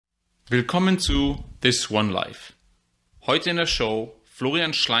Willkommen zu This One Life. Heute in der Show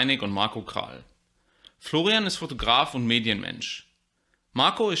Florian Schleinig und Marco Krahl. Florian ist Fotograf und Medienmensch.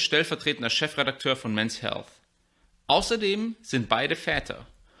 Marco ist stellvertretender Chefredakteur von Men's Health. Außerdem sind beide Väter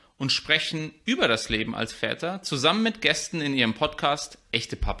und sprechen über das Leben als Väter zusammen mit Gästen in ihrem Podcast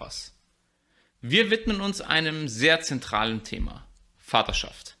Echte Papas. Wir widmen uns einem sehr zentralen Thema: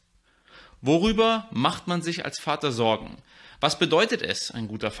 Vaterschaft. Worüber macht man sich als Vater Sorgen? Was bedeutet es, ein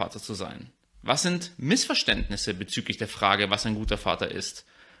guter Vater zu sein? Was sind Missverständnisse bezüglich der Frage, was ein guter Vater ist?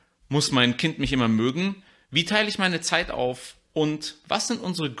 Muss mein Kind mich immer mögen? Wie teile ich meine Zeit auf? Und was sind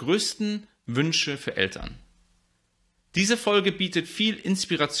unsere größten Wünsche für Eltern? Diese Folge bietet viel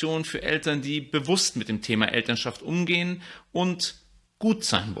Inspiration für Eltern, die bewusst mit dem Thema Elternschaft umgehen und gut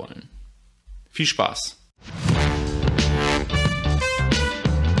sein wollen. Viel Spaß!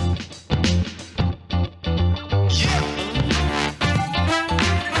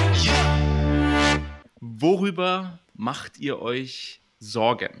 Worüber macht ihr euch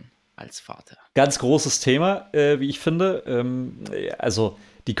Sorgen als Vater? Ganz großes Thema, wie ich finde. Also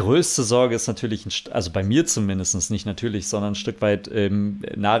die größte Sorge ist natürlich, also bei mir zumindest nicht natürlich, sondern ein Stück weit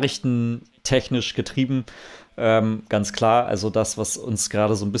nachrichtentechnisch getrieben. Ganz klar, also das, was uns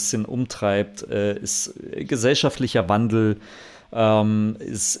gerade so ein bisschen umtreibt, ist gesellschaftlicher Wandel,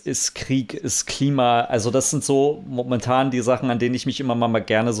 ist Krieg, ist Klima. Also das sind so momentan die Sachen, an denen ich mich immer mal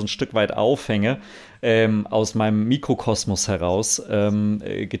gerne so ein Stück weit aufhänge, aus meinem Mikrokosmos heraus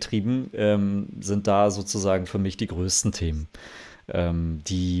getrieben, sind da sozusagen für mich die größten Themen,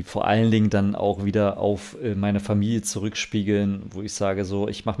 die vor allen Dingen dann auch wieder auf meine Familie zurückspiegeln, wo ich sage so,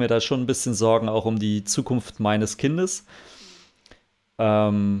 ich mache mir da schon ein bisschen Sorgen auch um die Zukunft meines Kindes.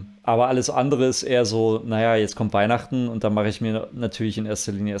 Aber alles andere ist eher so, naja, jetzt kommt Weihnachten und da mache ich mir natürlich in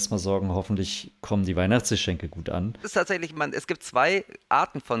erster Linie erstmal Sorgen, hoffentlich kommen die Weihnachtsgeschenke gut an. Es ist tatsächlich, es gibt zwei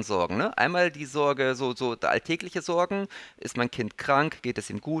Arten von Sorgen, ne? Einmal die Sorge, so alltägliche Sorgen. Ist mein Kind krank? Geht es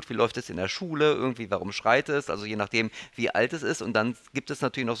ihm gut? Wie läuft es in der Schule? Irgendwie, warum schreit es? Also je nachdem, wie alt es ist. Und dann gibt es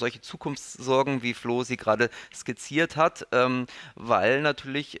natürlich noch solche Zukunftssorgen, wie Flo sie gerade skizziert hat, weil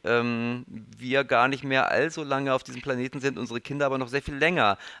natürlich wir gar nicht mehr allzu lange auf diesem Planeten sind, unsere Kinder aber noch sehr viel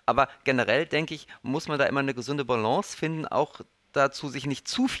länger. Aber generell, denke ich, muss man da immer eine gesunde Balance finden, auch dazu, sich nicht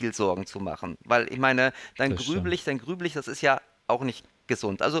zu viel Sorgen zu machen. Weil ich meine, Das stimmt. dann grübel ich, das ist ja auch nicht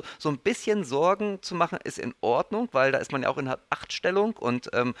gesund. Also so ein bisschen Sorgen zu machen ist in Ordnung, weil da ist man ja auch in Achtstellung und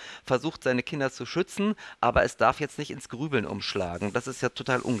versucht seine Kinder zu schützen, aber es darf jetzt nicht ins Grübeln umschlagen. Das ist ja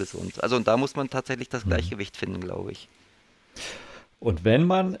total ungesund. Also und da muss man tatsächlich das Mhm. Gleichgewicht finden, glaube ich. Und wenn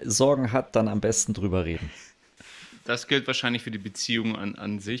man Sorgen hat, dann am besten drüber reden. Das gilt wahrscheinlich für die Beziehung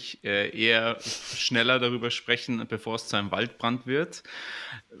an sich. Eher schneller darüber sprechen, bevor es zu einem Waldbrand wird.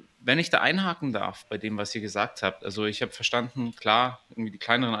 Wenn ich da einhaken darf bei dem, was ihr gesagt habt, also ich habe verstanden, klar, irgendwie die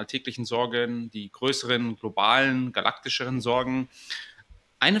kleineren alltäglichen Sorgen, die größeren, globalen, galaktischeren Sorgen.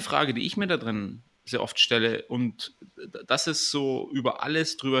 Eine Frage, die ich mir da drin sehr oft stelle, und das ist so über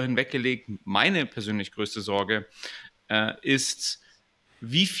alles drüber hinweggelegt, meine persönlich größte Sorge, ist,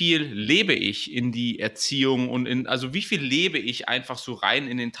 wie viel lebe ich in die Erziehung und also wie viel lebe ich einfach so rein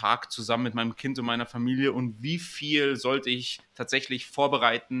in den Tag zusammen mit meinem Kind und meiner Familie und wie viel sollte ich tatsächlich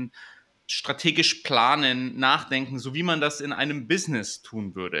vorbereiten, strategisch planen, nachdenken, so wie man das in einem Business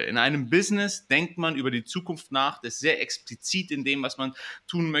tun würde. In einem Business denkt man über die Zukunft nach, ist sehr explizit in dem, was man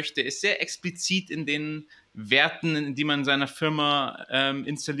tun möchte, ist sehr explizit in den Werten, die man in seiner Firma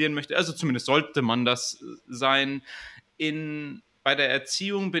installieren möchte. Also zumindest sollte man das sein. Bei der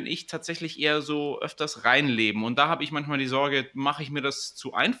Erziehung bin ich tatsächlich eher so öfters reinleben. Und da habe ich manchmal die Sorge, mache ich mir das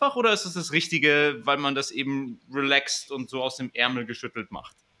zu einfach oder ist es das Richtige, weil man das eben relaxed und so aus dem Ärmel geschüttelt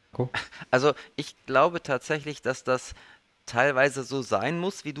macht? Cool. Also ich glaube tatsächlich, dass das teilweise so sein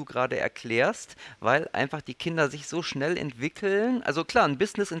muss, wie du gerade erklärst, weil einfach die Kinder sich so schnell entwickeln. Also klar, ein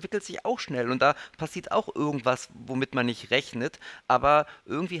Business entwickelt sich auch schnell und da passiert auch irgendwas, womit man nicht rechnet, aber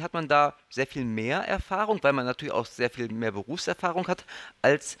irgendwie hat man da sehr viel mehr Erfahrung, weil man natürlich auch sehr viel mehr Berufserfahrung hat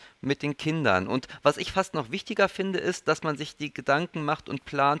als mit den Kindern. Und was ich fast noch wichtiger finde, ist, dass man sich die Gedanken macht und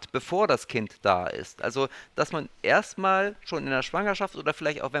plant, bevor das Kind da ist. Also, dass man erstmal schon in der Schwangerschaft oder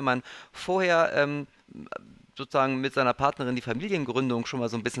vielleicht auch wenn man vorher sozusagen mit seiner Partnerin die Familiengründung schon mal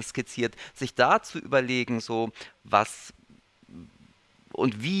so ein bisschen skizziert, sich da zu überlegen, so was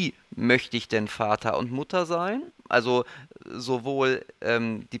und wie möchte ich denn Vater und Mutter sein? Also sowohl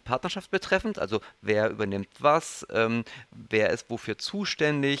die Partnerschaft betreffend, also wer übernimmt was, wer ist wofür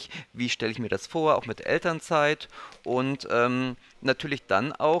zuständig, wie stelle ich mir das vor, auch mit Elternzeit und natürlich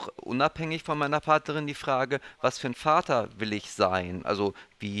dann auch unabhängig von meiner Partnerin die Frage, was für ein Vater will ich sein? Also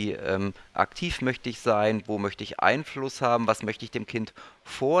wie aktiv möchte ich sein, wo möchte ich Einfluss haben, was möchte ich dem Kind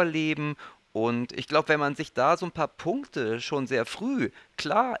vorleben? Und ich glaube, wenn man sich da so ein paar Punkte schon sehr früh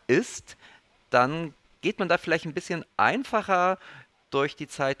klar ist, dann geht man da vielleicht ein bisschen einfacher durch die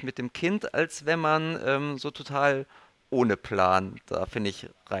Zeit mit dem Kind, als wenn man so total ohne Plan da, finde ich,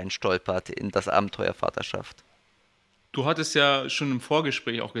 rein stolpert in das Abenteuer Vaterschaft. Du hattest ja schon im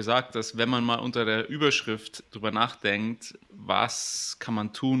Vorgespräch auch gesagt, dass wenn man mal unter der Überschrift drüber nachdenkt, was kann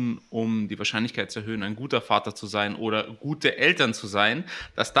man tun, um die Wahrscheinlichkeit zu erhöhen, ein guter Vater zu sein oder gute Eltern zu sein,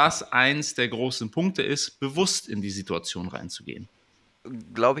 dass das eins der großen Punkte ist, bewusst in die Situation reinzugehen.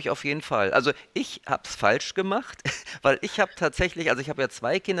 Glaube ich auf jeden Fall. Also ich habe es falsch gemacht, weil ich habe tatsächlich, also ich habe ja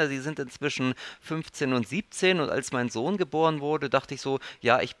zwei Kinder, die sind inzwischen 15 und 17 und als mein Sohn geboren wurde, dachte ich so,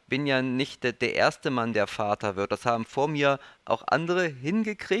 ja, ich bin ja nicht der erste Mann, der Vater wird. Das haben vor mir auch andere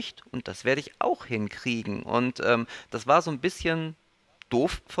hingekriegt und das werde ich auch hinkriegen. Und das war so ein bisschen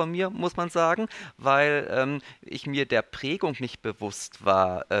doof von mir, muss man sagen, weil ich mir der Prägung nicht bewusst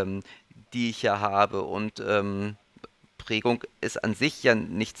war, die ich ja habe. Und Prägung ist an sich ja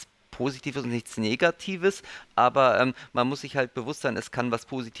nichts Positives und nichts Negatives, aber man muss sich halt bewusst sein, es kann was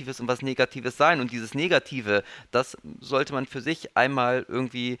Positives und was Negatives sein. Und dieses Negative, das sollte man für sich einmal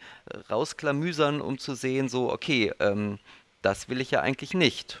irgendwie rausklamüsern, um zu sehen, so, okay, das will ich ja eigentlich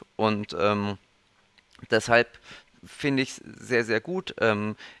nicht. Und deshalb finde ich es sehr, sehr gut,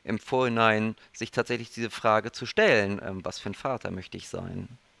 im Vorhinein sich tatsächlich diese Frage zu stellen, was für ein Vater möchte ich sein?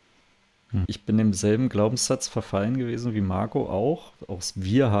 Ich bin demselben Glaubenssatz verfallen gewesen wie Marco auch. Auch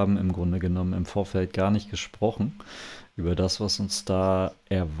wir haben im Grunde genommen im Vorfeld gar nicht gesprochen über das, was uns da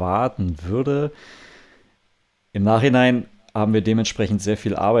erwarten würde. Im Nachhinein haben wir dementsprechend sehr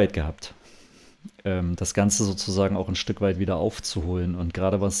viel Arbeit gehabt, das Ganze sozusagen auch ein Stück weit wieder aufzuholen. Und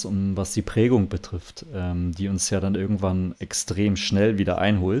gerade was die Prägung betrifft, die uns ja dann irgendwann extrem schnell wieder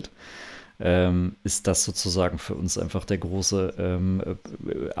einholt, ist das sozusagen für uns einfach der große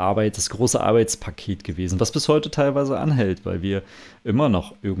das große Arbeitspaket gewesen, was bis heute teilweise anhält, weil wir immer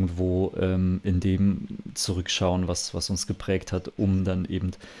noch irgendwo in dem zurückschauen, was uns geprägt hat, um dann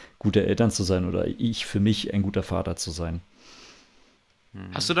eben gute Eltern zu sein oder ich für mich ein guter Vater zu sein.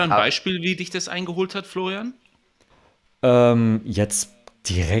 Hast Hm. du da ein Ah, Beispiel, wie dich das eingeholt hat, Florian? Jetzt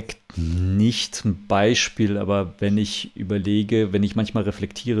direkt nicht ein Beispiel, aber wenn ich überlege, wenn ich manchmal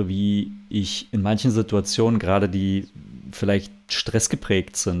reflektiere, wie ich in manchen Situationen, gerade die vielleicht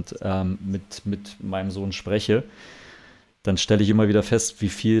stressgeprägt sind, mit meinem Sohn spreche, dann stelle ich immer wieder fest, wie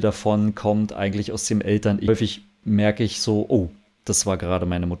viel davon kommt eigentlich aus dem Eltern. Häufig merke ich so, oh, das war gerade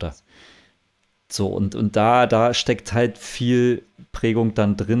meine Mutter. So, und da steckt halt viel Prägung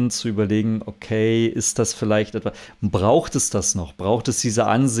dann drin, zu überlegen, okay, ist das vielleicht etwas, braucht es das noch? Braucht es diese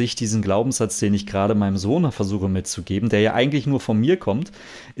Ansicht, diesen Glaubenssatz, den ich gerade meinem Sohn versuche mitzugeben, der ja eigentlich nur von mir kommt,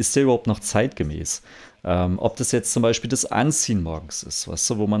 ist der überhaupt noch zeitgemäß? Ob das jetzt zum Beispiel das Anziehen morgens ist, weißt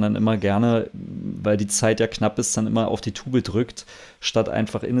du, wo man dann immer gerne, weil die Zeit ja knapp ist, dann immer auf die Tube drückt, statt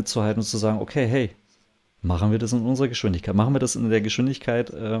einfach innezuhalten und zu sagen, okay, hey, machen wir das in unserer Geschwindigkeit? Machen wir das in der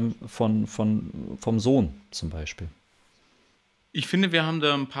Geschwindigkeit vom Sohn zum Beispiel? Ich finde, wir haben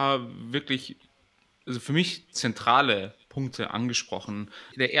da ein paar wirklich, also für mich zentrale Punkte angesprochen.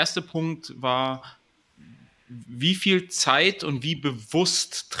 Der erste Punkt war, wie viel Zeit und wie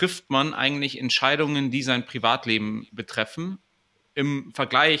bewusst trifft man eigentlich Entscheidungen, die sein Privatleben betreffen, im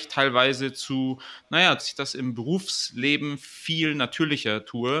Vergleich teilweise zu, naja, dass ich das im Berufsleben viel natürlicher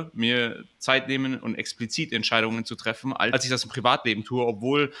tue, mir Zeit nehmen und explizit Entscheidungen zu treffen, als ich das im Privatleben tue,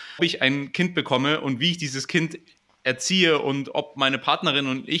 obwohl ich ein Kind bekomme und wie ich dieses Kind erziehe und ob meine Partnerin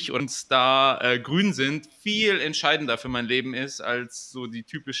und ich uns da grün sind, viel entscheidender für mein Leben ist als so die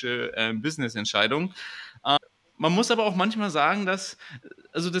typische Business-Entscheidung. Man muss aber auch manchmal sagen, dass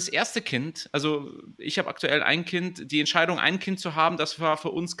also das erste Kind, also ich habe aktuell ein Kind, die Entscheidung, ein Kind zu haben, das war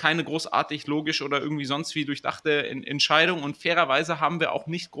für uns keine großartig logisch oder irgendwie sonst wie durchdachte Entscheidung. Und fairerweise haben wir auch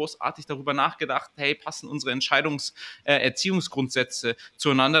nicht großartig darüber nachgedacht, hey, passen unsere Erziehungsgrundsätze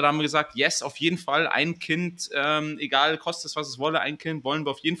zueinander. Da haben wir gesagt, yes, auf jeden Fall ein Kind, egal kostet es, was es wolle, ein Kind wollen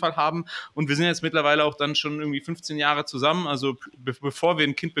wir auf jeden Fall haben. Und wir sind jetzt mittlerweile auch dann schon irgendwie 15 Jahre zusammen. Also bevor wir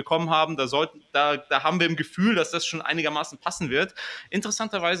ein Kind bekommen haben, da haben wir im Gefühl, dass das schon einigermaßen passen wird. Interessant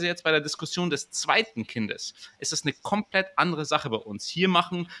interessanterweise jetzt bei der Diskussion des zweiten Kindes ist es eine komplett andere Sache bei uns. Hier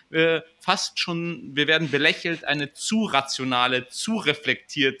machen wir fast schon, wir werden belächelt, eine zu rationale, zu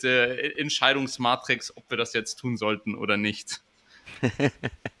reflektierte Entscheidungsmatrix, ob wir das jetzt tun sollten oder nicht.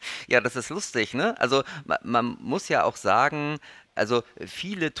 Ja, das ist lustig, ne? Also man muss ja auch sagen, also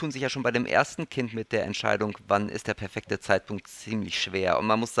viele tun sich ja schon bei dem ersten Kind mit der Entscheidung, wann ist der perfekte Zeitpunkt, ziemlich schwer. Und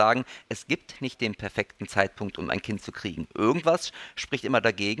man muss sagen, es gibt nicht den perfekten Zeitpunkt, um ein Kind zu kriegen. Irgendwas spricht immer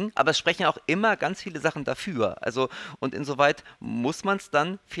dagegen, aber es sprechen auch immer ganz viele Sachen dafür. Also, und insoweit muss man es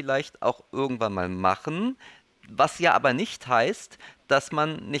dann vielleicht auch irgendwann mal machen. Was ja aber nicht heißt, dass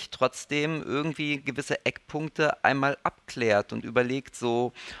man nicht trotzdem irgendwie gewisse Eckpunkte einmal abklärt und überlegt,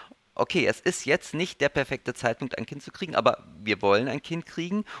 so, okay, es ist jetzt nicht der perfekte Zeitpunkt, ein Kind zu kriegen, aber wir wollen ein Kind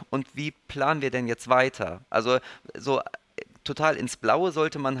kriegen und wie planen wir denn jetzt weiter? Also so total ins Blaue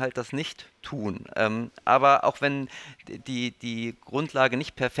sollte man halt das nicht tun. Aber auch wenn die Grundlage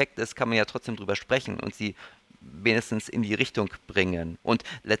nicht perfekt ist, kann man ja trotzdem drüber sprechen und sie wenigstens in die Richtung bringen. Und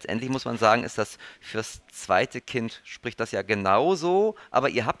letztendlich muss man sagen, ist das fürs zweite Kind spricht das ja genauso, aber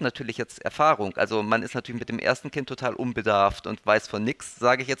ihr habt natürlich jetzt Erfahrung. Also man ist natürlich mit dem ersten Kind total unbedarft und weiß von nichts,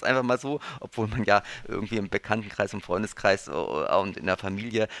 sage ich jetzt einfach mal so, obwohl man ja irgendwie im Bekanntenkreis, im Freundeskreis und in der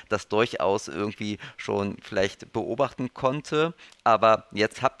Familie das durchaus irgendwie schon vielleicht beobachten konnte. Aber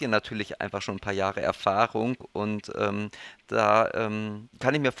jetzt habt ihr natürlich einfach schon ein paar Jahre Erfahrung und da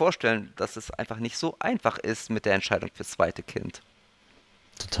kann ich mir vorstellen, dass es einfach nicht so einfach ist mit der Entscheidung fürs zweite Kind.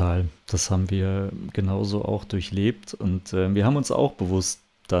 Total. Das haben wir genauso auch durchlebt und wir haben uns auch bewusst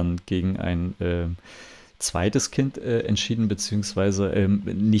dann gegen ein zweites Kind entschieden, beziehungsweise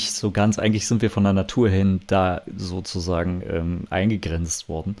nicht so ganz. Eigentlich sind wir von der Natur hin da sozusagen eingegrenzt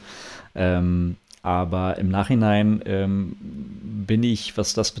worden. Aber im Nachhinein bin ich,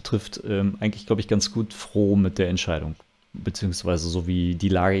 was das betrifft, eigentlich, glaube ich, ganz gut froh mit der Entscheidung. Beziehungsweise so wie die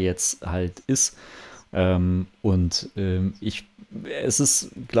Lage jetzt halt ist. Es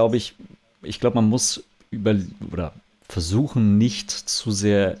ist, glaube ich glaube, man muss über oder versuchen, nicht zu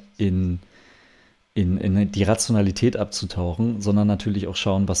sehr in die Rationalität abzutauchen, sondern natürlich auch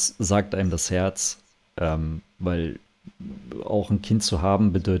schauen, was sagt einem das Herz. Weil auch ein Kind zu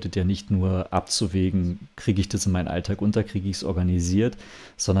haben bedeutet ja nicht nur abzuwägen, kriege ich das in meinen Alltag unter, kriege ich es organisiert,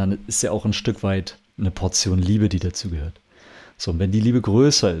 sondern ist ja auch ein Stück weit eine Portion Liebe, die dazugehört. So, und wenn die Liebe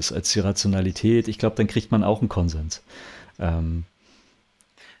größer ist als die Rationalität, ich glaube, dann kriegt man auch einen Konsens. Ähm,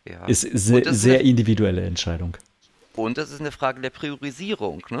 Ja. Ist Und sehr, es ist eine sehr individuelle Entscheidung. Und es ist eine Frage der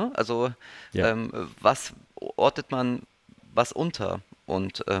Priorisierung, ne? Also, Ja, was ordnet man was unter?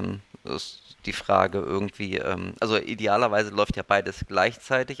 Und ist die Frage irgendwie, also idealerweise läuft ja beides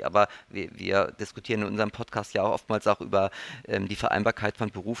gleichzeitig, aber wir diskutieren in unserem Podcast ja auch oftmals auch über die Vereinbarkeit von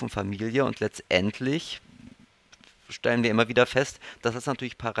Beruf und Familie und letztendlich stellen wir immer wieder fest, dass es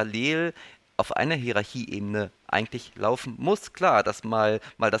natürlich parallel auf einer Hierarchieebene eigentlich laufen muss. Klar, dass mal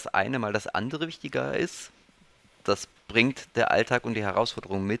das eine, mal das andere wichtiger ist, das bringt der Alltag und die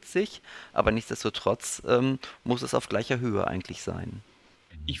Herausforderung mit sich, aber nichtsdestotrotz muss es auf gleicher Höhe eigentlich sein.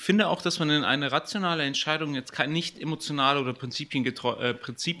 Ich finde auch, dass man in eine rationale Entscheidung jetzt nicht emotionale oder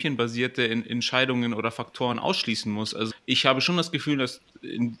prinzipienbasierte Entscheidungen oder Faktoren ausschließen muss. Also ich habe schon das Gefühl, dass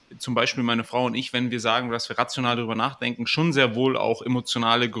zum Beispiel meine Frau und ich, wenn wir sagen, dass wir rational darüber nachdenken, schon sehr wohl auch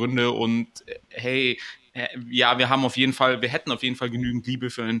emotionale Gründe und hey, ja, wir hätten auf jeden Fall genügend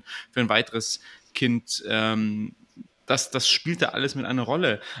Liebe für ein weiteres Kind. Das spielt da alles mit einer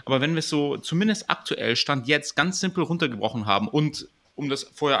Rolle. Aber wenn wir es so zumindest aktuell Stand jetzt ganz simpel runtergebrochen haben und um das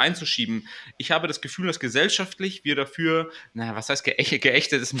vorher einzuschieben, ich habe das Gefühl, dass gesellschaftlich wir dafür, naja, was heißt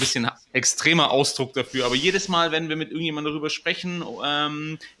geächtet, ist ein bisschen extremer Ausdruck dafür, aber jedes Mal, wenn wir mit irgendjemandem darüber sprechen,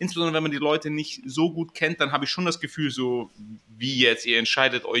 insbesondere wenn man die Leute nicht so gut kennt, dann habe ich schon das Gefühl, so wie jetzt, ihr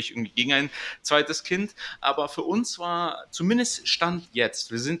entscheidet euch irgendwie gegen ein zweites Kind, aber für uns war zumindest Stand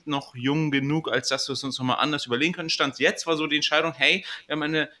jetzt, wir sind noch jung genug, als dass wir es uns nochmal anders überlegen können, Stand jetzt war so die Entscheidung, hey, wir haben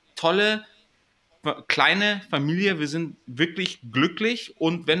eine tolle kleine Familie, wir sind wirklich glücklich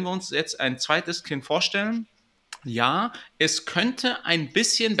und wenn wir uns jetzt ein zweites Kind vorstellen, ja, es könnte ein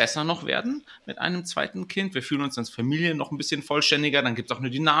bisschen besser noch werden mit einem zweiten Kind. Wir fühlen uns als Familie noch ein bisschen vollständiger. Dann gibt es auch eine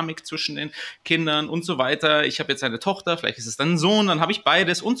Dynamik zwischen den Kindern und so weiter. Ich habe jetzt eine Tochter, vielleicht ist es dann ein Sohn, dann habe ich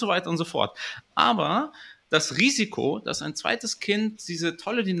beides und so weiter und so fort. Aber das Risiko, dass ein zweites Kind diese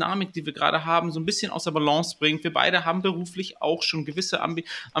tolle Dynamik, die wir gerade haben, so ein bisschen außer Balance bringt. Wir beide haben beruflich auch schon gewisse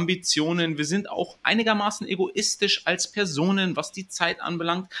Ambitionen. Wir sind auch einigermaßen egoistisch als Personen, was die Zeit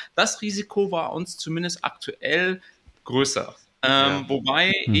anbelangt. Das Risiko war uns zumindest aktuell größer. Ja.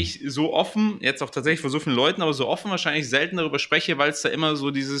 Wobei hm. ich so offen, jetzt auch tatsächlich vor so vielen Leuten, aber so offen wahrscheinlich selten darüber spreche, weil es da immer so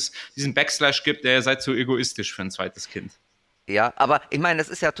diesen Backslash gibt, der seid so egoistisch für ein zweites Kind. Ja, aber ich meine, es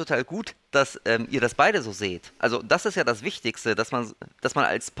ist ja total gut, dass ihr das beide so seht. Also das ist ja das Wichtigste, dass man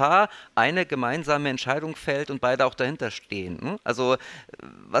als Paar eine gemeinsame Entscheidung fällt und beide auch dahinter stehen. Ne? Also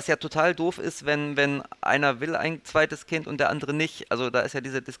was ja total doof ist, wenn einer will ein zweites Kind und der andere nicht. Also da ist ja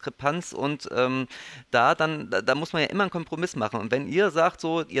diese Diskrepanz und da muss man ja immer einen Kompromiss machen. Und wenn ihr sagt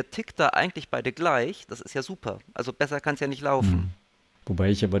so, ihr tickt da eigentlich beide gleich, das ist ja super. Also besser kann es ja nicht laufen. Mhm.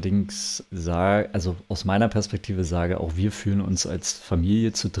 Wobei ich allerdings sage, also aus meiner Perspektive sage, auch wir fühlen uns als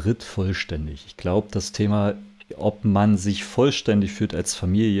Familie zu dritt vollständig. Ich glaube, das Thema, ob man sich vollständig fühlt als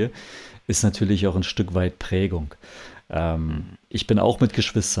Familie, ist natürlich auch ein Stück weit Prägung. Mhm. Ich bin auch mit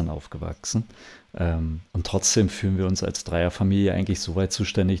Geschwistern aufgewachsen. Und trotzdem fühlen wir uns als Dreierfamilie eigentlich so weit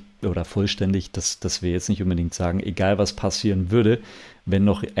zuständig oder vollständig, dass wir jetzt nicht unbedingt sagen, egal was passieren würde, wenn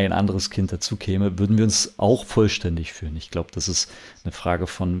noch ein anderes Kind dazu käme, würden wir uns auch vollständig fühlen. Ich glaube, das ist eine Frage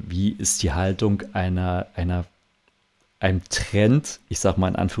von, wie ist die Haltung einem Trend, ich sag mal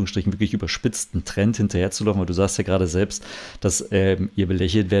in Anführungsstrichen wirklich überspitzten Trend hinterherzulaufen, weil du sagst ja gerade selbst, dass ihr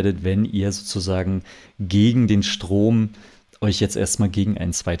belächelt werdet, wenn ihr sozusagen gegen den Strom euch jetzt erstmal gegen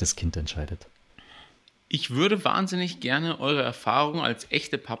ein zweites Kind entscheidet. Ich würde wahnsinnig gerne eure Erfahrung als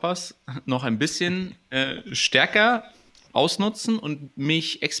echte Papas noch ein bisschen stärker ausnutzen und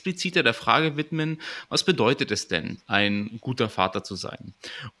mich expliziter der Frage widmen, was bedeutet es denn, ein guter Vater zu sein?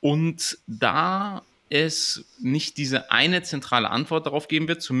 Und da es nicht diese eine zentrale Antwort darauf geben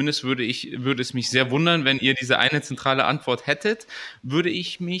wird, zumindest würde es mich sehr wundern, wenn ihr diese eine zentrale Antwort hättet, würde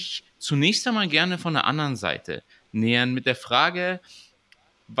ich mich zunächst einmal gerne von der anderen Seite nähern mit der Frage,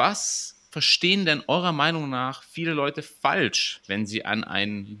 was verstehen denn eurer Meinung nach viele Leute falsch, wenn sie an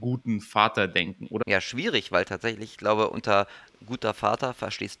einen guten Vater denken? Oder Ja, schwierig, weil tatsächlich, ich glaube, unter guter Vater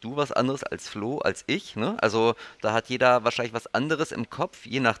verstehst du was anderes als Flo, als ich, ne? Also da hat jeder wahrscheinlich was anderes im Kopf,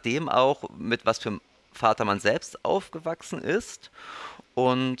 je nachdem auch, mit was für einem Vater man selbst aufgewachsen ist.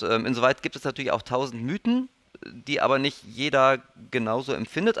 Und insoweit gibt es natürlich auch tausend Mythen, die aber nicht jeder genauso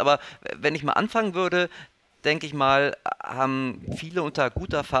empfindet. Aber wenn ich mal anfangen würde, denke ich mal, haben viele unter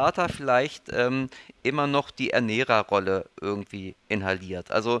guter Vater vielleicht immer noch die Ernährerrolle irgendwie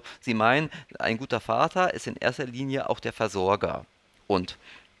inhaliert. Also sie meinen, ein guter Vater ist in erster Linie auch der Versorger. Und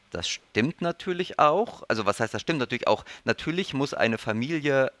das stimmt natürlich auch. Also was heißt, das stimmt natürlich auch. Natürlich muss eine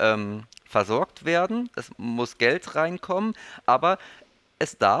Familie versorgt werden, es muss Geld reinkommen, aber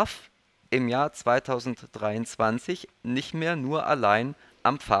es darf im Jahr 2023 nicht mehr nur allein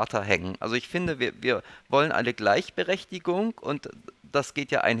am Vater hängen. Also ich finde, wir wollen eine Gleichberechtigung und das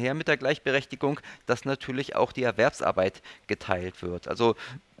geht ja einher mit der Gleichberechtigung, dass natürlich auch die Erwerbsarbeit geteilt wird. Also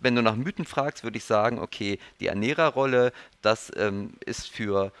wenn du nach Mythen fragst, würde ich sagen, okay, die Ernährerrolle, das ist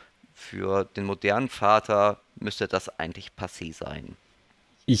für den modernen Vater, müsste das eigentlich passé sein.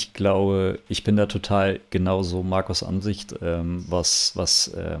 Ich glaube, ich bin da total genauso Markus' Ansicht,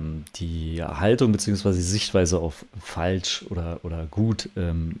 die Haltung bzw. die Sichtweise auf falsch oder gut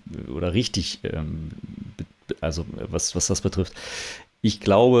oder richtig, also was das betrifft. Ich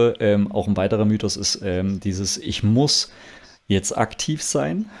glaube, auch ein weiterer Mythos ist dieses, ich muss jetzt aktiv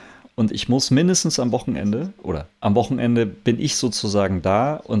sein und ich muss mindestens am Wochenende oder am Wochenende bin ich sozusagen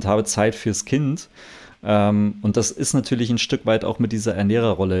da und habe Zeit fürs Kind. Und das ist natürlich ein Stück weit auch mit dieser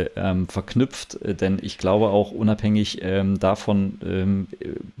Ernährerrolle verknüpft, denn ich glaube auch unabhängig davon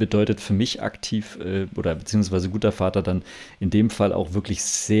bedeutet für mich aktiv oder beziehungsweise guter Vater dann in dem Fall auch wirklich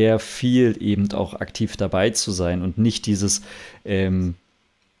sehr viel eben auch aktiv dabei zu sein und nicht dieses ähm,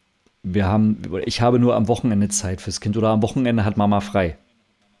 ich habe nur am Wochenende Zeit fürs Kind oder am Wochenende hat Mama frei,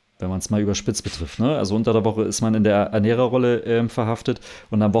 wenn man es mal überspitzt betrifft. Ne? Also unter der Woche ist man in der Ernährerrolle verhaftet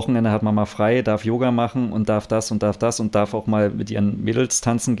und am Wochenende hat man mal frei, darf Yoga machen und darf das und darf auch mal mit ihren Mädels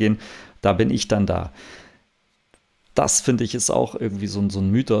tanzen gehen. Da bin ich dann da. Das finde ich ist auch irgendwie so ein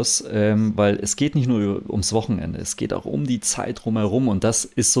Mythos, weil es geht nicht nur ums Wochenende, es geht auch um die Zeit drumherum und das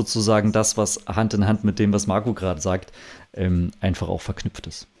ist sozusagen das, was Hand in Hand mit dem, was Marco gerade sagt, einfach auch verknüpft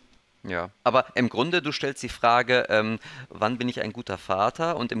ist. Ja, aber im Grunde, du stellst die Frage, wann bin ich ein guter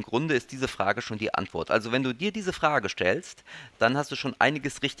Vater? Und im Grunde ist diese Frage schon die Antwort. Also wenn du dir diese Frage stellst, dann hast du schon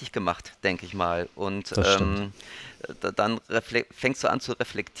einiges richtig gemacht, denke ich mal. Und Das stimmt. dann fängst du an zu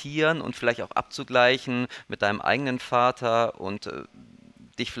reflektieren und vielleicht auch abzugleichen mit deinem eigenen Vater und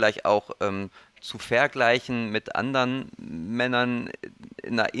dich vielleicht auch zu vergleichen mit anderen Männern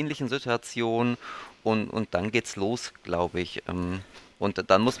in einer ähnlichen Situation und dann geht's los, glaube ich.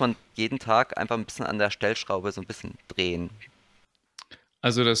 Und dann muss man jeden Tag einfach ein bisschen an der Stellschraube so ein bisschen drehen.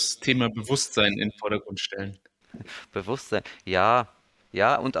 also das Thema Bewusstsein in den Vordergrund stellen? Bewusstsein, ja,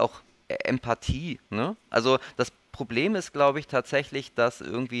 ja, und auch Empathie, ne? Also das Problem ist, glaube ich, tatsächlich, dass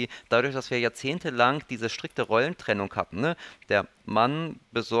irgendwie dadurch, dass wir jahrzehntelang diese strikte Rollentrennung hatten, ne? Der Mann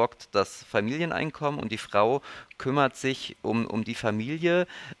besorgt das Familieneinkommen und die Frau kümmert sich um die Familie,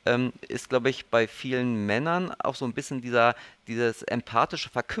 ist, glaube ich, bei vielen Männern auch so ein bisschen dieses Empathische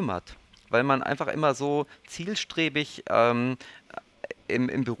verkümmert, weil man einfach immer so zielstrebig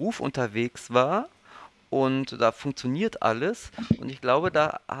im Beruf unterwegs war und da funktioniert alles. Und ich glaube,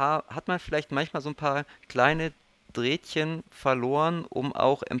 da hat man vielleicht manchmal so ein paar kleine Drähtchen verloren, um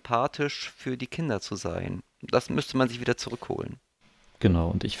auch empathisch für die Kinder zu sein. Das müsste man sich wieder zurückholen. Genau,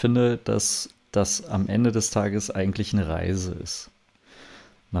 und ich finde, dass das am Ende des Tages eigentlich eine Reise ist.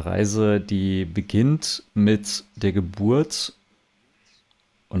 Eine Reise, die beginnt mit der Geburt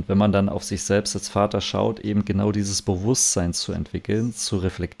und wenn man dann auf sich selbst als Vater schaut, eben genau dieses Bewusstsein zu entwickeln, zu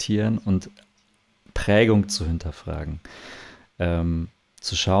reflektieren und Prägung zu hinterfragen. Ähm,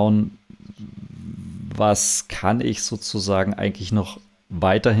 zu schauen, was kann ich sozusagen eigentlich noch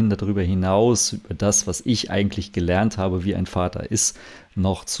weiterhin darüber hinaus, über das, was ich eigentlich gelernt habe, wie ein Vater ist,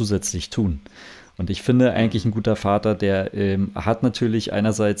 noch zusätzlich tun. Und ich finde eigentlich ein guter Vater, der hat natürlich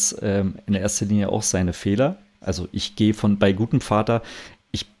einerseits in erster Linie auch seine Fehler. Also ich gehe von bei gutem Vater,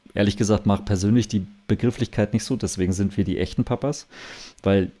 ich ehrlich gesagt mache persönlich die Begrifflichkeit nicht so, deswegen sind wir die echten Papas,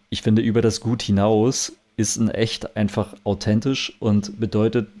 weil ich finde, über das Gut hinaus ist ein Echt einfach authentisch und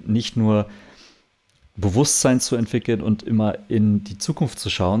bedeutet nicht nur Bewusstsein zu entwickeln und immer in die Zukunft zu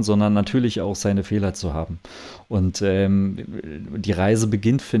schauen, sondern natürlich auch seine Fehler zu haben. Und die Reise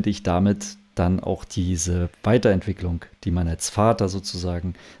beginnt, finde ich, damit dann auch diese Weiterentwicklung, die man als Vater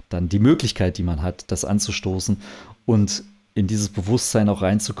sozusagen, dann die Möglichkeit, die man hat, das anzustoßen und in dieses Bewusstsein auch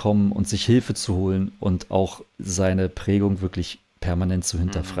reinzukommen und sich Hilfe zu holen und auch seine Prägung wirklich permanent zu Mhm.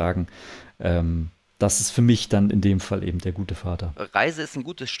 hinterfragen. Ähm, das ist für mich dann in dem Fall eben der gute Vater. Reise ist ein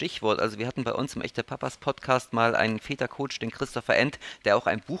gutes Stichwort. Also wir hatten bei uns im Echte Papas Podcast mal einen Vätercoach, den Christopher End, der auch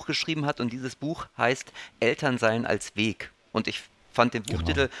ein Buch geschrieben hat und dieses Buch heißt Elternsein als Weg. Und ich fand den Genau.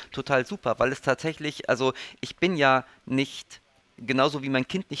 Buchtitel total super, weil es tatsächlich, also ich bin ja nicht, genauso wie mein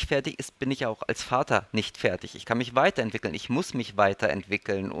Kind nicht fertig ist, bin ich auch als Vater nicht fertig. Ich kann mich weiterentwickeln, ich muss mich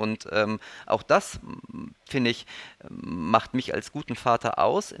weiterentwickeln und auch das, finde ich, macht mich als guten Vater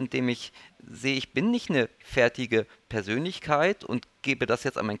aus, indem ich sehe, ich bin nicht eine fertige Persönlichkeit und gebe das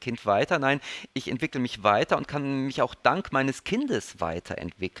jetzt an mein Kind weiter. Nein, ich entwickle mich weiter und kann mich auch dank meines Kindes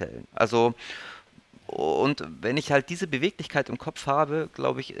weiterentwickeln. Also, und wenn ich halt diese Beweglichkeit im Kopf habe,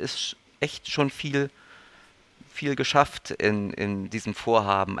 glaube ich, ist echt schon viel geschafft in diesem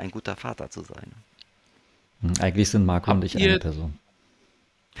Vorhaben, ein guter Vater zu sein. Eigentlich sind Marco und Habt ich eine ihr, Person.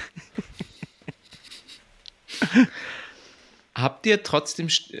 habt ihr trotzdem,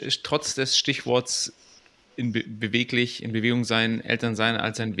 trotz des Stichworts in Bewegung sein, Eltern sein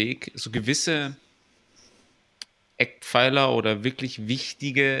als ein Weg, so gewisse Eckpfeiler oder wirklich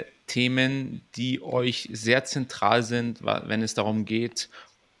wichtige Themen, die euch sehr zentral sind, wenn es darum geht,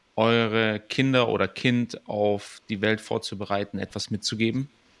 eure Kinder oder Kind auf die Welt vorzubereiten, etwas mitzugeben?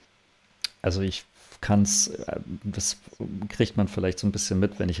 Also ich kann es, das kriegt man vielleicht so ein bisschen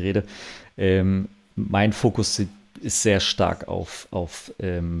mit, wenn ich rede. Mein Fokus ist sehr stark auf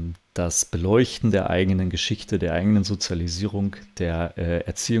das Beleuchten der eigenen Geschichte, der eigenen Sozialisierung, der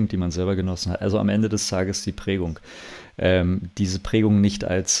Erziehung, die man selber genossen hat. Also am Ende des Tages die Prägung. Diese Prägung nicht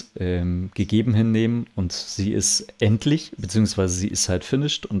als gegeben hinnehmen und sie ist endlich, beziehungsweise sie ist halt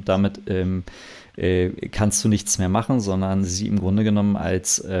finished und damit kannst du nichts mehr machen, sondern sie im Grunde genommen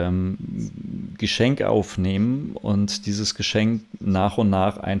als Geschenk aufnehmen und dieses Geschenk nach und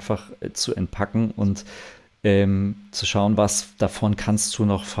nach einfach zu entpacken und zu schauen, was davon kannst du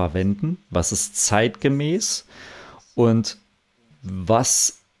noch verwenden, was ist zeitgemäß und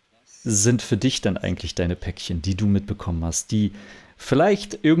was sind für dich dann eigentlich deine Päckchen, die du mitbekommen hast, die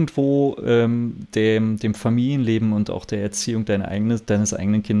vielleicht irgendwo dem Familienleben und auch der Erziehung deines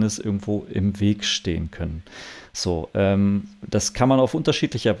eigenen Kindes irgendwo im Weg stehen können. So, das kann man auf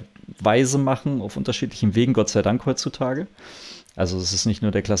unterschiedlicher Weise machen, auf unterschiedlichen Wegen, Gott sei Dank heutzutage. Also es ist nicht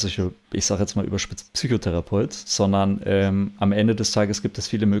nur der klassische, ich sage jetzt mal überspitzt Psychotherapeut, sondern am Ende des Tages gibt es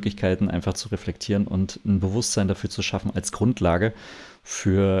viele Möglichkeiten, einfach zu reflektieren und ein Bewusstsein dafür zu schaffen als Grundlage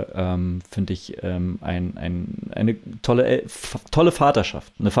für, finde ich, eine tolle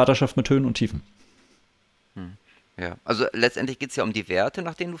Vaterschaft. Eine Vaterschaft mit Höhen und Tiefen. Hm. Ja, also letztendlich geht es ja um die Werte,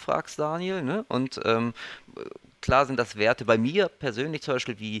 nach denen du fragst, Daniel, ne? Und klar sind das Werte bei mir persönlich zum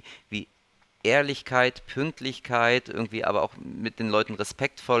Beispiel wie Ehrlichkeit, Pünktlichkeit, irgendwie aber auch mit den Leuten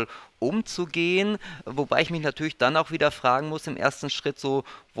respektvoll umzugehen, wobei ich mich natürlich dann auch wieder fragen muss im ersten Schritt so,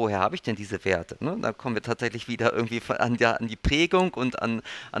 woher habe ich denn diese Werte? Ne? Da kommen wir tatsächlich wieder irgendwie an die Prägung und an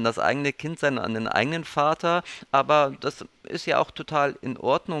das eigene Kindsein, an den eigenen Vater, aber das ist ja auch total in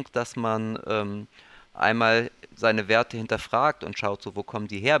Ordnung, dass man einmal seine Werte hinterfragt und schaut so, wo kommen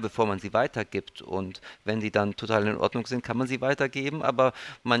die her, bevor man sie weitergibt. Und wenn die dann total in Ordnung sind, kann man sie weitergeben. Aber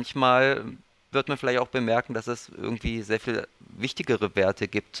manchmal wird man vielleicht auch bemerken, dass es irgendwie sehr viel wichtigere Werte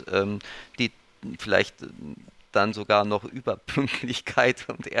gibt, die vielleicht dann sogar noch über Pünktlichkeit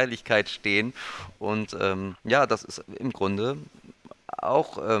und Ehrlichkeit stehen. Und ja, das ist im Grunde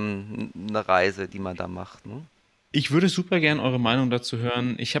auch eine Reise, die man da macht. Ne? Ich würde super gern eure Meinung dazu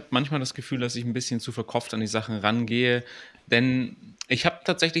hören. Ich habe manchmal das Gefühl, dass ich ein bisschen zu verkopft an die Sachen rangehe, denn ich habe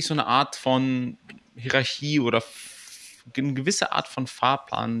tatsächlich so eine Art von Hierarchie oder 'ne gewisse Art von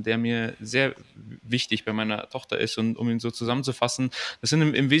Fahrplan, der mir sehr wichtig bei meiner Tochter ist. Und um ihn so zusammenzufassen, das sind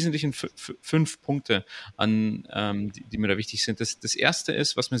im Wesentlichen 5 Punkte, die mir da wichtig sind. Das 1.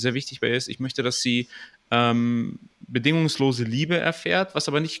 ist, was mir sehr wichtig bei ihr ist, ich möchte, dass sie, bedingungslose Liebe erfährt, was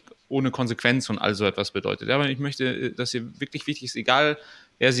aber nicht ohne Konsequenz und all so etwas bedeutet. Ja, aber ich möchte, dass ihr wirklich wichtig ist, egal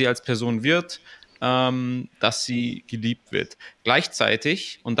wer sie als Person wird, dass sie geliebt wird.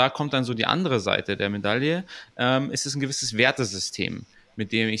 Gleichzeitig, und da kommt dann so die andere Seite der Medaille, ist es ein gewisses Wertesystem,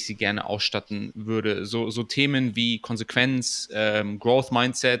 mit dem ich sie gerne ausstatten würde. So Themen wie Konsequenz, Growth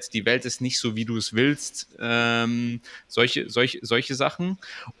Mindset, die Welt ist nicht so, wie du es willst, solche Sachen.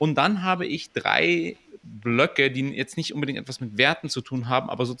 Und dann habe ich 3 Blöcke, die jetzt nicht unbedingt etwas mit Werten zu tun haben,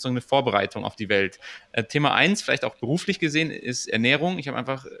 aber sozusagen eine Vorbereitung auf die Welt. Thema 1, vielleicht auch beruflich gesehen, ist Ernährung. Ich habe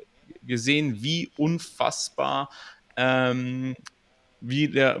einfach gesehen, ähm,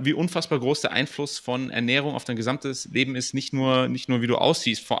 wie unfassbar groß der Einfluss von Ernährung auf dein gesamtes Leben ist. Nicht nur, wie du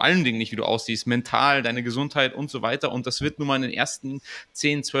aussiehst, vor allen Dingen nicht, wie du aussiehst, mental, deine Gesundheit und so weiter. Und das wird nun mal in den ersten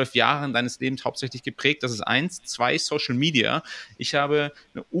 10, 12 Jahren deines Lebens hauptsächlich geprägt. Das ist 1. 2, Social Media. Ich habe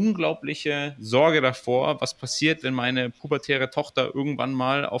eine unglaubliche Sorge davor, was passiert, wenn meine pubertäre Tochter irgendwann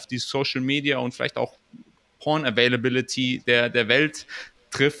mal auf die Social Media und vielleicht auch Porn Availability der Welt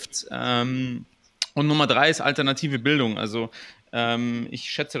trifft. Und Nummer 3 ist alternative Bildung. Also ich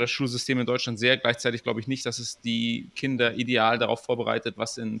schätze das Schulsystem in Deutschland sehr. Gleichzeitig glaube ich nicht, dass es die Kinder ideal darauf vorbereitet,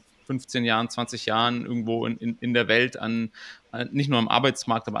 was in 15 Jahren, 20 Jahren irgendwo in der Welt nicht nur am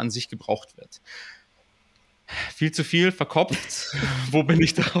Arbeitsmarkt, aber an sich gebraucht wird. Viel zu viel, verkopft. Wo bin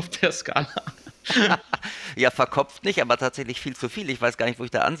ich da auf der Skala? Ja, verkopft nicht, aber tatsächlich viel zu viel. Ich weiß gar nicht, wo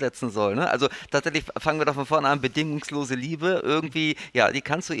ich da ansetzen soll. Ne? Also tatsächlich fangen wir doch von vorne an. Bedingungslose Liebe, irgendwie, ja, die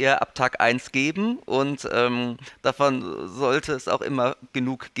kannst du ihr ab Tag eins geben und davon sollte es auch immer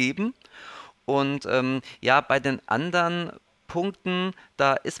genug geben. Und ja, bei den anderen Punkten,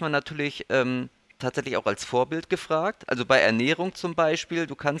 da ist man natürlich tatsächlich auch als Vorbild gefragt. Also bei Ernährung zum Beispiel,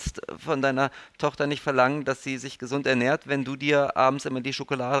 du kannst von deiner Tochter nicht verlangen, dass sie sich gesund ernährt, wenn du dir abends immer die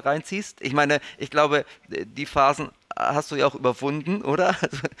Schokolade reinziehst. Ich meine, ich glaube, die Phasen hast du ja auch überwunden, oder?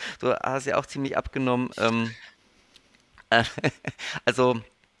 Also, du hast ja auch ziemlich abgenommen. Also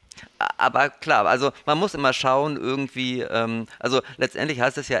aber klar, also man muss immer schauen, irgendwie, also letztendlich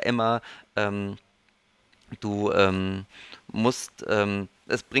heißt es ja immer, ähm, du musst,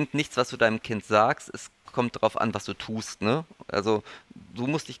 es bringt nichts, was du deinem Kind sagst, es kommt darauf an, was du tust, ne? Also du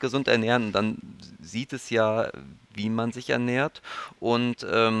musst dich gesund ernähren und dann sieht es ja, wie man sich ernährt. Und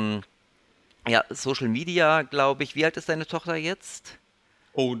ja, Social Media, glaube ich, wie alt ist deine Tochter jetzt?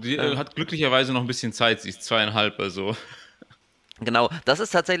 Oh, die Äh, hat glücklicherweise noch ein bisschen Zeit. Sie ist 2,5, also. Genau, das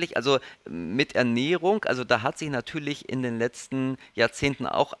ist tatsächlich, also mit Ernährung, also da hat sich natürlich in den letzten Jahrzehnten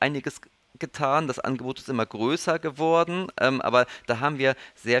auch einiges getan. Das Angebot ist immer größer geworden, aber da haben wir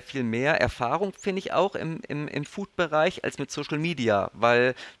sehr viel mehr Erfahrung, finde ich auch im Food-Bereich als mit Social Media,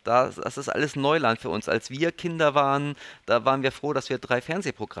 weil das ist alles Neuland für uns. Als wir Kinder waren, da waren wir froh, dass wir 3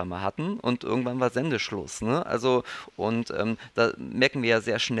 Fernsehprogramme hatten und irgendwann war Sendeschluss, ne? Also und da merken wir ja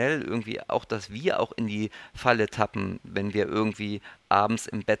sehr schnell irgendwie auch, dass wir auch in die Falle tappen, wenn wir irgendwie abends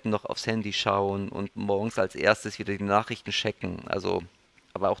im Bett noch aufs Handy schauen und morgens als erstes wieder die Nachrichten checken. Also,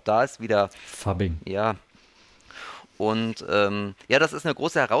 aber auch da ist wieder, Fubbing. ja, und ja, das ist eine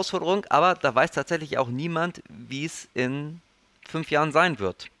große Herausforderung, aber da weiß tatsächlich auch niemand, wie es in 5 Jahren sein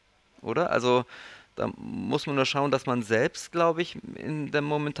wird, oder? Also, da muss man nur schauen, dass man selbst, glaube ich, in der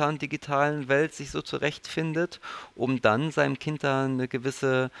momentanen digitalen Welt sich so zurechtfindet, um dann seinem Kind da eine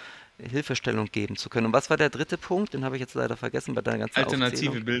gewisse Hilfestellung geben zu können. Und was war der dritte Punkt? Den habe ich jetzt leider vergessen bei deiner ganzen Aufzählung.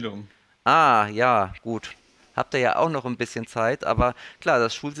 Alternative Bildung. Ah, ja, gut. habt ihr ja auch noch ein bisschen Zeit, aber klar,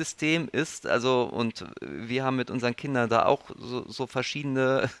 das Schulsystem ist, also, und wir haben mit unseren Kindern da auch so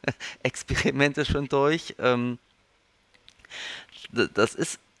verschiedene Experimente schon durch. Das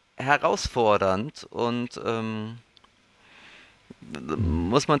ist herausfordernd und Hm.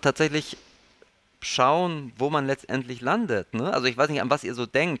 muss man tatsächlich schauen, wo man letztendlich landet, ne? Also ich weiß nicht, an was ihr so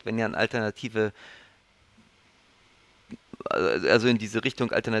denkt, wenn ihr an alternative, also in diese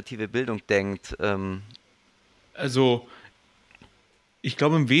Richtung alternative Bildung denkt. Also ich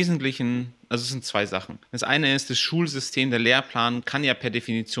glaube im Wesentlichen, also es sind zwei Sachen. Das eine ist, das Schulsystem, der Lehrplan kann ja per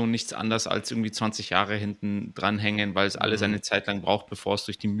Definition nichts anderes als irgendwie 20 Jahre hinten dranhängen, weil es alles Hm, eine Zeit lang braucht, bevor es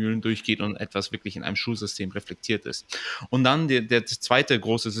durch die Mühlen durchgeht und etwas wirklich in einem Schulsystem reflektiert ist. Und dann der zweite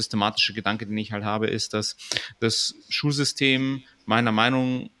große systematische Gedanke, den ich halt habe, ist, dass das Schulsystem meiner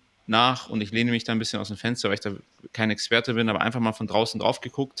Meinung nach, und ich lehne mich da ein bisschen aus dem Fenster, weil ich da kein Experte bin, aber einfach mal von draußen drauf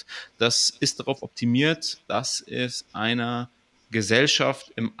geguckt, das ist darauf optimiert, dass es einer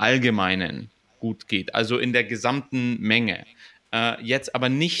Gesellschaft im Allgemeinen gut geht, also in der gesamten Menge. Jetzt aber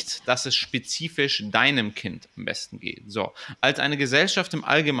nicht, dass es spezifisch deinem Kind am besten geht. So, als eine Gesellschaft im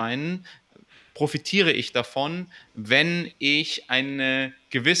Allgemeinen profitiere ich davon, wenn ich eine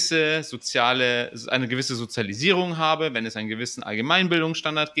gewisse Sozialisierung habe, wenn es einen gewissen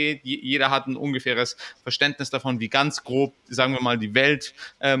Allgemeinbildungsstandard geht. Jeder hat ein ungefähres Verständnis davon, wie ganz grob, sagen wir mal, die Welt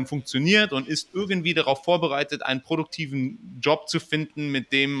funktioniert und ist irgendwie darauf vorbereitet, einen produktiven Job zu finden,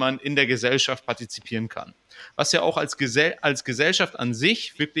 mit dem man in der Gesellschaft partizipieren kann. Was ja auch als Gesellschaft an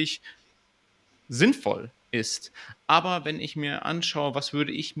sich wirklich sinnvoll ist. Aber wenn ich mir anschaue, was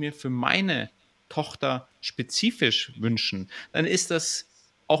würde ich mir für meine Tochter spezifisch wünschen, dann ist das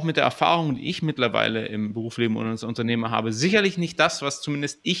auch mit der Erfahrung, die ich mittlerweile im Berufsleben und als Unternehmer habe, sicherlich nicht das, was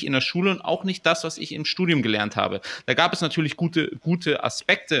zumindest ich in der Schule und auch nicht das, was ich im Studium gelernt habe. Da gab es natürlich gute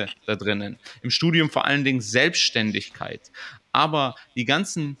Aspekte da drinnen. Im Studium vor allen Dingen Selbstständigkeit. Aber die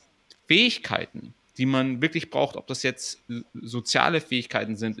ganzen Fähigkeiten, die man wirklich braucht, ob das jetzt soziale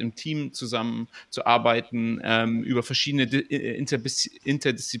Fähigkeiten sind, im Team zusammenzuarbeiten, über verschiedene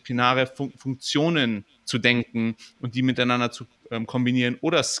interdisziplinäre Funktionen zu denken und die miteinander zu kombinieren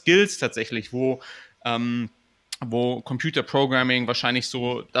oder Skills tatsächlich, wo Computer Programming wahrscheinlich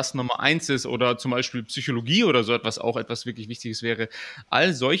so das Nummer eins ist oder zum Beispiel Psychologie oder so etwas auch etwas wirklich Wichtiges wäre.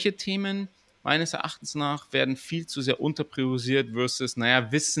 All solche Themen meines Erachtens nach werden viel zu sehr unterpriorisiert versus,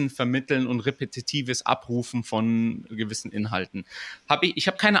 naja, Wissen vermitteln und repetitives Abrufen von gewissen Inhalten. Ich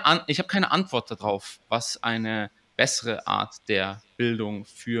habe keine Antwort darauf, was eine bessere Art der Bildung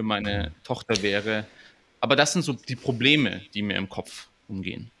für meine Tochter wäre. Aber das sind so die Probleme, die mir im Kopf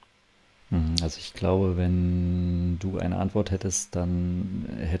umgehen. Also ich glaube, wenn du eine Antwort hättest, dann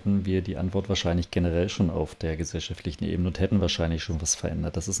hätten wir die Antwort wahrscheinlich generell schon auf der gesellschaftlichen Ebene und hätten wahrscheinlich schon was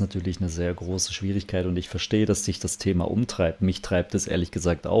verändert. Das ist natürlich eine sehr große Schwierigkeit und ich verstehe, dass dich das Thema umtreibt. Mich treibt es ehrlich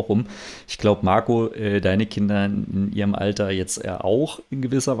gesagt auch um. Ich glaube, Marco, deine Kinder in ihrem Alter jetzt eher auch in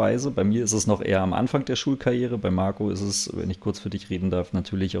gewisser Weise. Bei mir ist es noch eher am Anfang der Schulkarriere. Bei Marco ist es, wenn ich kurz für dich reden darf,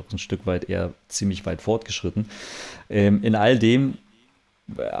 natürlich auch ein Stück weit eher ziemlich weit fortgeschritten. In all dem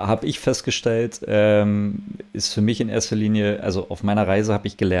habe ich festgestellt, ist für mich in erster Linie, also auf meiner Reise habe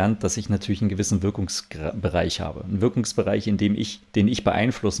ich gelernt, dass ich natürlich einen gewissen Wirkungsbereich habe. Einen Wirkungsbereich, den ich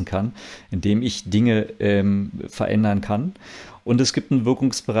beeinflussen kann, in dem ich Dinge verändern kann. Und es gibt einen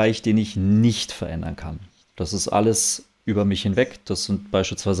Wirkungsbereich, den ich nicht verändern kann. Das ist alles über mich hinweg. Das sind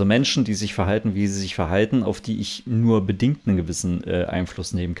beispielsweise Menschen, die sich verhalten, wie sie sich verhalten, auf die ich nur bedingt einen gewissen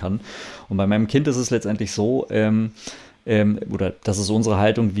Einfluss nehmen kann. Und bei meinem Kind ist es letztendlich so, oder das ist unsere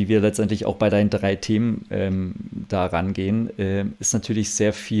Haltung, wie wir letztendlich auch bei deinen drei Themen da rangehen, ist natürlich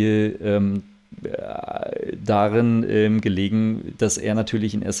sehr viel darin gelegen, dass er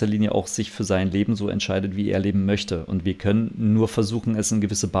natürlich in erster Linie auch sich für sein Leben so entscheidet, wie er leben möchte. Und wir können nur versuchen, es in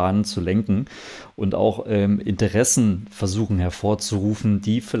gewisse Bahnen zu lenken und auch Interessen versuchen hervorzurufen,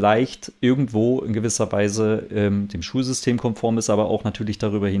 die vielleicht irgendwo in gewisser Weise dem Schulsystem konform ist, aber auch natürlich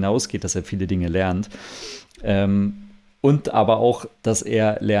darüber hinausgeht, dass er viele Dinge lernt. Ähm, und aber auch, dass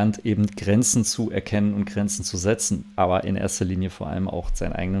er lernt, eben Grenzen zu erkennen und Grenzen zu setzen, aber in erster Linie vor allem auch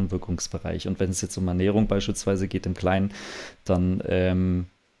seinen eigenen Wirkungsbereich. Und wenn es jetzt um Ernährung beispielsweise geht im Kleinen, dann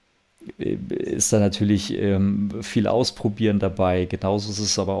ist da natürlich viel Ausprobieren dabei. Genauso ist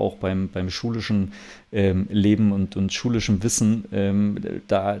es aber auch beim schulischen Leben und schulischem Wissen.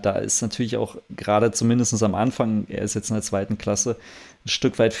 Da ist natürlich auch gerade zumindest am Anfang, er ist jetzt in der zweiten Klasse, ein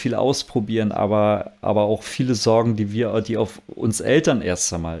Stück weit viel ausprobieren, aber auch viele Sorgen, die auf uns Eltern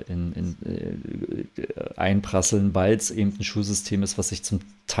erst einmal einprasseln, weil es eben ein Schulsystem ist, was sich zum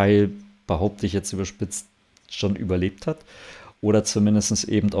Teil, behaupte ich jetzt überspitzt, schon überlebt hat oder zumindest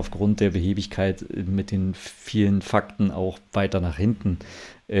eben aufgrund der Behebigkeit mit den vielen Fakten auch weiter nach hinten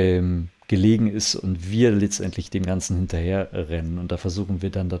gelegen ist und wir letztendlich dem Ganzen hinterher rennen. Und da versuchen wir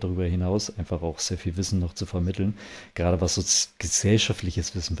dann darüber hinaus einfach auch sehr viel Wissen noch zu vermitteln, gerade was so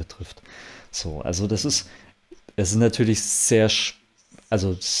gesellschaftliches Wissen betrifft. So, also es sind natürlich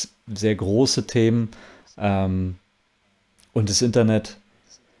also sehr große Themen, und das Internet,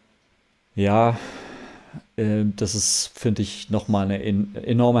 ja, das ist, finde ich, nochmal eine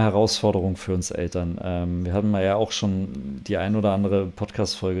enorme Herausforderung für uns Eltern. Wir hatten mal ja auch schon die ein oder andere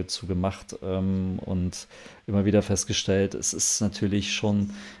Podcast-Folge zu gemacht, und immer wieder festgestellt, es ist natürlich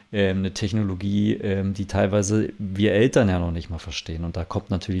schon eine Technologie, die teilweise wir Eltern ja noch nicht mal verstehen. Und da kommt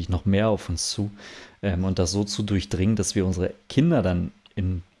natürlich noch mehr auf uns zu. Und das so zu durchdringen, dass wir unsere Kinder dann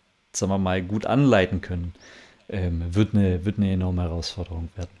sagen wir mal, gut anleiten können, wird eine enorme Herausforderung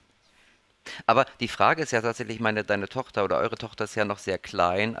werden. Aber die Frage ist ja tatsächlich, ich meine, deine Tochter oder eure Tochter ist ja noch sehr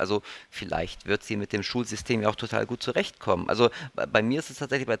klein, also vielleicht wird sie mit dem Schulsystem ja auch total gut zurechtkommen. Also bei mir ist es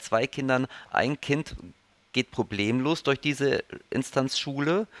tatsächlich bei zwei Kindern, ein Kind geht problemlos durch diese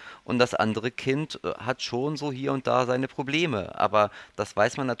Instanzschule und das andere Kind hat schon so hier und da seine Probleme. Aber das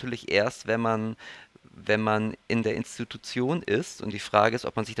weiß man natürlich erst, wenn man in der Institution ist. Und die Frage ist,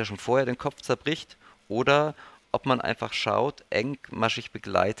 ob man sich da schon vorher den Kopf zerbricht oder ob man einfach schaut, engmaschig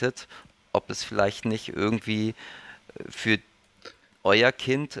begleitet, ob es vielleicht nicht irgendwie für euer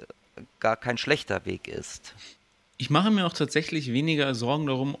Kind gar kein schlechter Weg ist. Ich mache mir auch tatsächlich weniger Sorgen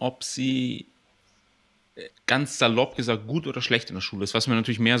darum, ob sie ganz salopp gesagt gut oder schlecht in der Schule ist. Was mir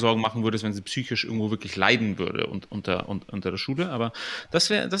natürlich mehr Sorgen machen würde, ist, wenn sie psychisch irgendwo wirklich leiden würde unter der Schule. Aber das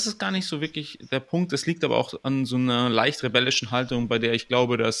ist gar nicht so wirklich der Punkt. Das liegt aber auch an so einer leicht rebellischen Haltung, bei der ich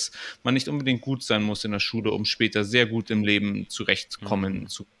glaube, dass man nicht unbedingt gut sein muss in der Schule, um später sehr gut im Leben zurechtkommen Hm.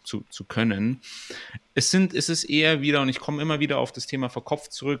 zu können. Es ist eher wieder, und ich komme immer wieder auf das Thema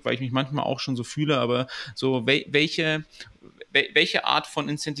verkopft zurück, weil ich mich manchmal auch schon so fühle, aber so, welche Art von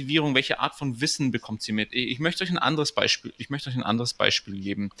Incentivierung, welche Art von Wissen bekommt sie mit? Ich möchte euch ein anderes Beispiel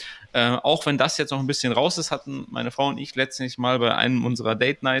geben. Auch wenn das jetzt noch ein bisschen raus ist, hatten meine Frau und ich letztens mal bei einem unserer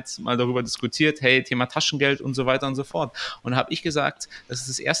Date Nights mal darüber diskutiert, hey, Thema Taschengeld und so weiter und so fort. Und da habe ich gesagt, das ist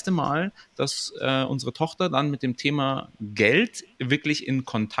das erste Mal, dass unsere Tochter dann mit dem Thema Geld wirklich in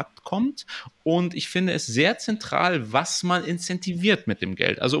Kontakt kommt. Und ich finde es sehr zentral, was man incentiviert mit dem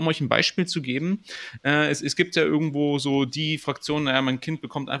Geld. Also um euch ein Beispiel zu geben, es gibt ja irgendwo so die Fraktion, naja, mein Kind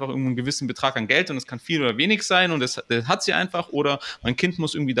bekommt einfach irgendwo einen gewissen Betrag an Geld und es kann viel oder wenig sein und das hat sie einfach, oder mein Kind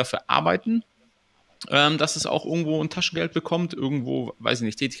muss irgendwie dafür arbeiten, dass es auch irgendwo ein Taschengeld bekommt, irgendwo, weiß ich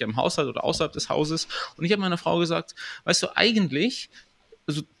nicht, tätig im Haushalt oder außerhalb des Hauses. Und ich habe meiner Frau gesagt, weißt du, eigentlich,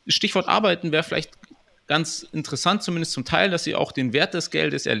 also Stichwort Arbeiten wäre vielleicht ganz interessant, zumindest zum Teil, dass sie auch den Wert des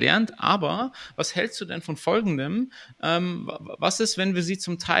Geldes erlernt. Aber was hältst du denn von Folgendem? Was ist, wenn wir sie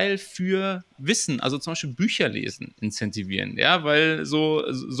zum Teil für Wissen, also zum Beispiel Bücher lesen, incentivieren? Ja, weil so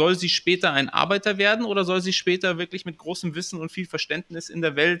soll sie später ein Arbeiter werden oder soll sie später wirklich mit großem Wissen und viel Verständnis in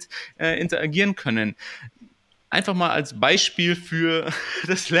der Welt interagieren können? Einfach mal als Beispiel für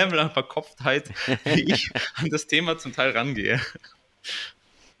das Level an Verkopftheit, wie ich an das Thema zum Teil rangehe.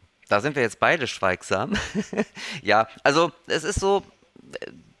 Da sind wir jetzt beide schweigsam. Ja, also es ist so,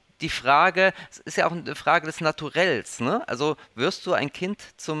 die Frage, es ist ja auch eine Frage des Naturells, ne? Also wirst du ein Kind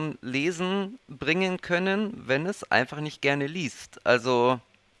zum Lesen bringen können, wenn es einfach nicht gerne liest? Also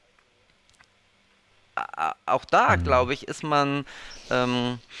auch da, Hm. glaube ich, ist man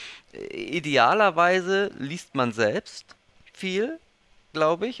ähm, idealerweise liest man selbst viel,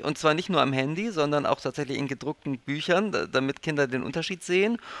 glaube ich. Und zwar nicht nur am Handy, sondern auch tatsächlich in gedruckten Büchern, damit Kinder den Unterschied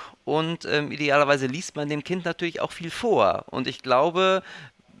sehen. Und idealerweise liest man dem Kind natürlich auch viel vor. Und ich glaube,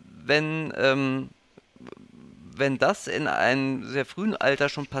 wenn, ähm, wenn das in einem sehr frühen Alter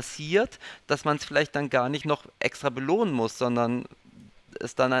schon passiert, dass man es vielleicht dann gar nicht noch extra belohnen muss, sondern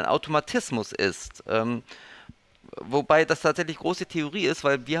es dann ein Automatismus ist. Wobei das tatsächlich große Theorie ist,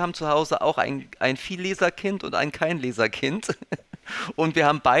 weil wir haben zu Hause auch ein Vielleserkind und ein Keinleserkind. Und wir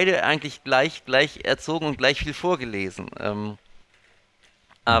haben beide eigentlich gleich erzogen und gleich viel vorgelesen. Hm.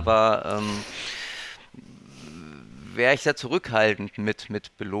 Aber wäre ich sehr zurückhaltend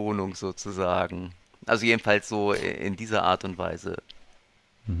mit Belohnung sozusagen. Also jedenfalls so in dieser Art und Weise.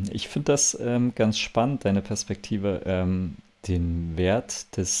 Ich finde das ganz spannend, deine Perspektive, den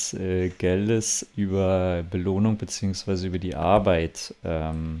Wert des Geldes über Belohnung beziehungsweise über die Arbeit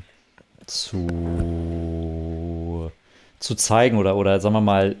zu, zu zeigen oder sagen wir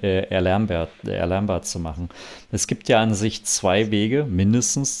mal erlernbar zu machen. Es gibt ja an sich zwei Wege,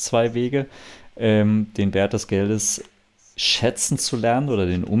 mindestens zwei Wege, den Wert des Geldes schätzen zu lernen oder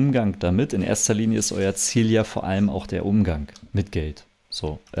den Umgang damit. In erster Linie ist euer Ziel ja vor allem auch der Umgang mit Geld.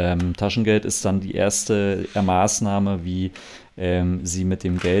 So, Taschengeld ist dann die erste Maßnahme, wie sie mit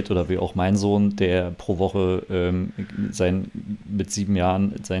dem Geld oder wie auch mein Sohn, der pro Woche mit 7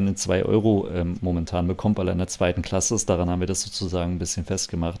 Jahren seine 2 Euro momentan bekommt, weil er in der zweiten Klasse ist. Daran haben wir das sozusagen ein bisschen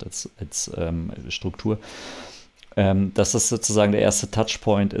festgemacht als Struktur, dass das sozusagen der erste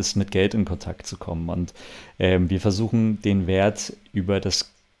Touchpoint ist, mit Geld in Kontakt zu kommen. Und wir versuchen den Wert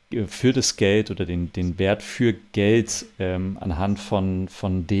für das Geld oder den Wert für Geld anhand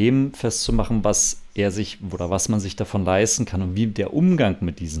von dem festzumachen, was er sich oder was man sich davon leisten kann und wie der Umgang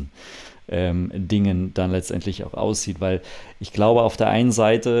mit diesen Dingen dann letztendlich auch aussieht. Weil ich glaube, auf der einen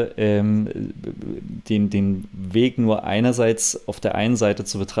Seite den Weg nur einerseits auf der einen Seite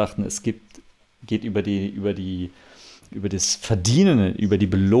zu betrachten, geht über das Verdienen, über die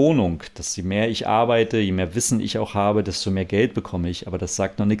Belohnung, dass je mehr ich arbeite, je mehr Wissen ich auch habe, desto mehr Geld bekomme ich. Aber das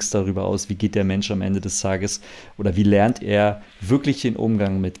sagt noch nichts darüber aus, wie geht der Mensch am Ende des Tages oder wie lernt er wirklich den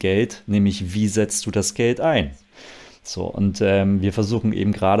Umgang mit Geld, nämlich wie setzt du das Geld ein? So, und wir versuchen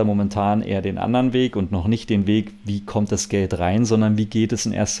eben gerade momentan eher den anderen Weg und noch nicht den Weg, wie kommt das Geld rein, sondern wie geht es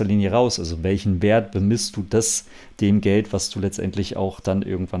in erster Linie raus? Also welchen Wert bemisst du dem Geld, was du letztendlich auch dann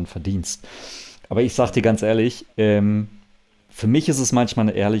irgendwann verdienst? Aber ich sag dir ganz ehrlich, für mich ist es manchmal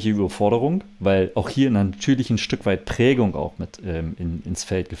eine ehrliche Überforderung, weil auch hier natürlich ein Stück weit Prägung auch mit ins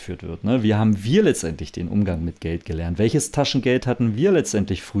Feld geführt wird. Ne? Wie haben wir letztendlich den Umgang mit Geld gelernt? Welches Taschengeld hatten wir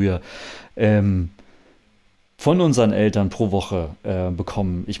letztendlich früher von unseren Eltern pro Woche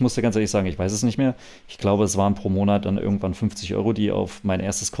bekommen? Ich musste ganz ehrlich sagen, ich weiß es nicht mehr. Ich glaube, es waren pro Monat dann irgendwann 50 Euro, die auf mein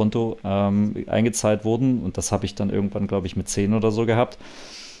erstes Konto eingezahlt wurden. Und das habe ich dann irgendwann, glaube ich, mit 10 oder so gehabt.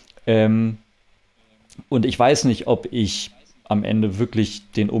 Ähm, und ich weiß nicht, ob ich am Ende wirklich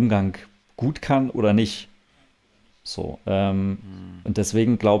den Umgang gut kann oder nicht. So, Hm. und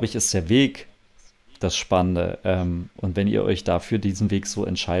deswegen glaube ich, ist der Weg das Spannende. Und wenn ihr euch dafür diesen Weg so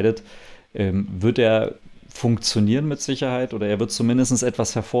entscheidet, wird er funktionieren mit Sicherheit oder er wird zumindest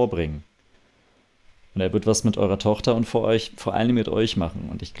etwas hervorbringen. Und er wird was mit eurer Tochter und vor allem mit euch machen.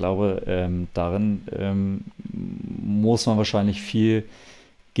 Und ich glaube, darin muss man wahrscheinlich viel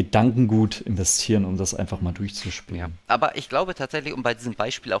Gedankengut investieren, um das einfach mal Ja, durchzuspielen. aber ich glaube tatsächlich, um bei diesem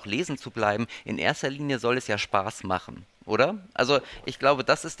Beispiel auch lesen zu bleiben, in erster Linie soll es ja Spaß machen, oder? Also ich glaube,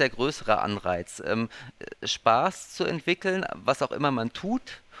 das ist der größere Anreiz, Spaß zu entwickeln, was auch immer man tut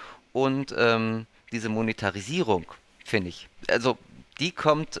und diese Monetarisierung, finde ich. Also die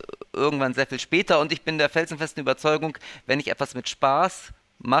kommt irgendwann sehr viel später und ich bin der felsenfesten Überzeugung, wenn ich etwas mit Spaß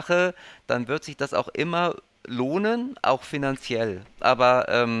mache, dann wird sich das auch immer lohnen, auch finanziell.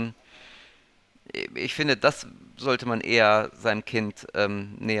 Aber ich finde, das sollte man eher seinem Kind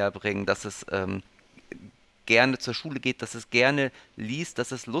näher bringen, dass es gerne zur Schule geht, dass es gerne liest,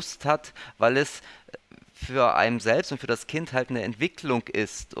 dass es Lust hat, weil es für einen selbst und für das Kind halt eine Entwicklung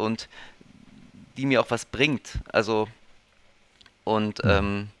ist und die mir auch was bringt. Also, und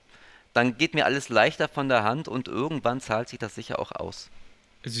dann geht mir alles leichter von der Hand und irgendwann zahlt sich das sicher auch aus.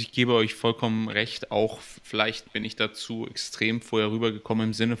 Also ich gebe euch vollkommen recht, auch vielleicht bin ich dazu extrem vorher rübergekommen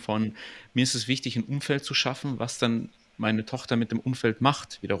im Sinne von, mir ist es wichtig, ein Umfeld zu schaffen, was dann meine Tochter mit dem Umfeld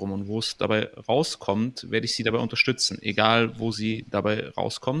macht wiederum und wo es dabei rauskommt, werde ich sie dabei unterstützen, egal wo sie dabei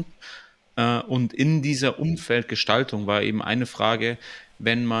rauskommt. Und in dieser Umfeldgestaltung war eben eine Frage,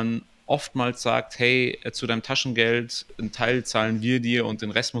 wenn man oftmals sagt, hey, zu deinem Taschengeld, einen Teil zahlen wir dir und den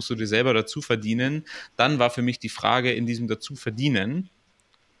Rest musst du dir selber dazu verdienen, dann war für mich die Frage in diesem dazu verdienen,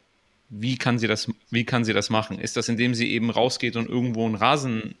 wie kann sie das machen? Ist das, indem sie eben rausgeht und irgendwo einen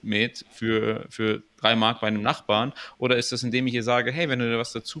Rasen mäht für 3 Mark bei einem Nachbarn? Oder ist das, indem ich ihr sage, hey, wenn du dir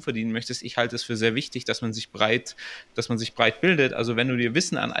was dazu verdienen möchtest, ich halte es für sehr wichtig, dass man sich breit bildet. Also wenn du dir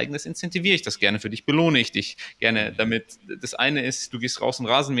Wissen aneignest, incentiviere ich das gerne für dich, belohne ich dich gerne damit. Das eine ist, du gehst raus und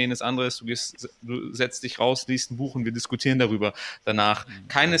Rasen mähen, das andere ist, du setzt dich raus, liest ein Buch und wir diskutieren darüber danach.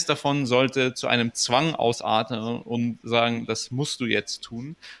 Keines davon sollte zu einem Zwang ausarten und sagen, das musst du jetzt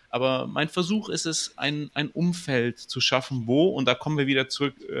tun. Aber mein Versuch ist es, ein Umfeld zu schaffen, und da kommen wir wieder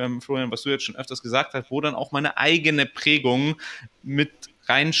zurück, Florian, was du jetzt schon öfters gesagt hast, wo dann auch meine eigene Prägung mit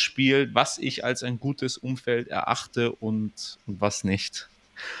reinspielt, was ich als ein gutes Umfeld erachte und was nicht.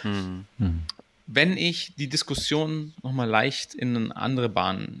 Hm. Hm. Wenn ich die Diskussion nochmal leicht in eine andere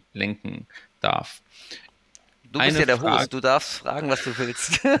Bahn lenken darf. Du bist Eine ja der Frage, Host, du darfst fragen, was du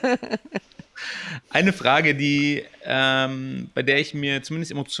willst. eine Frage, bei der ich mir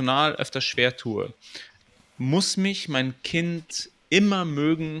zumindest emotional öfter schwer tue. Muss mich mein Kind immer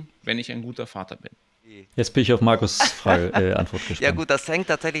mögen, wenn ich ein guter Vater bin? Jetzt bin ich auf Markus Frage, Antwort Ja gespannt. gut, das hängt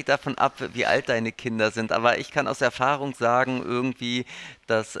tatsächlich davon ab, wie alt deine Kinder sind. Aber ich kann aus Erfahrung sagen, irgendwie,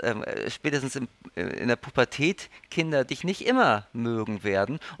 dass spätestens in der Pubertät Kinder dich nicht immer mögen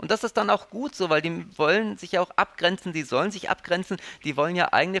werden. Und das ist dann auch gut so, weil die wollen sich ja auch abgrenzen, die sollen sich abgrenzen, die wollen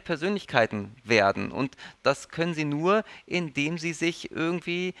ja eigene Persönlichkeiten werden. Und das können sie nur, indem sie sich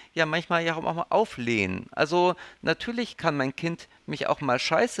irgendwie ja manchmal ja auch mal auflehnen. Also natürlich kann mein Kind mich auch mal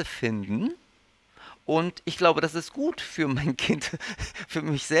scheiße finden. Und ich glaube, das ist gut für mein Kind. Für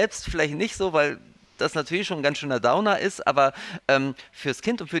mich selbst vielleicht nicht so, weil das natürlich schon ein ganz schöner Downer ist, aber fürs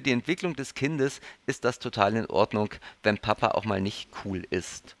Kind und für die Entwicklung des Kindes ist das total in Ordnung, wenn Papa auch mal nicht cool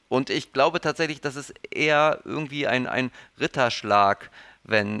ist. Und ich glaube tatsächlich, das ist eher irgendwie ein Ritterschlag,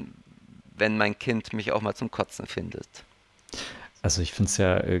 wenn, wenn mein Kind mich auch mal zum Kotzen findet. Also ich finde es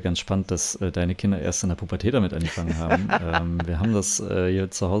ja ganz spannend, dass deine Kinder erst in der Pubertät damit angefangen haben. Wir haben das hier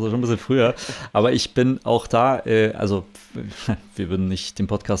zu Hause schon ein bisschen früher. Aber ich bin auch da, also wir würden nicht den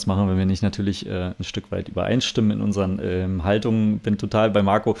Podcast machen, wenn wir nicht natürlich ein Stück weit übereinstimmen in unseren Haltungen. Bin total bei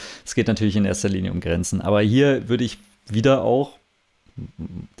Marco. Es geht natürlich in erster Linie um Grenzen. Aber hier würde ich wieder auch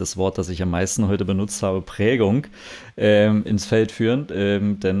das Wort, das ich am meisten heute benutzt habe, Prägung, ins Feld führen.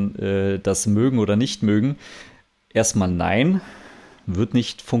 Denn das Mögen oder Nicht-Mögen, erstmal nein, wird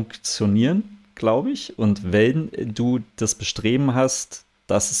nicht funktionieren, glaube ich. Und wenn du das Bestreben hast,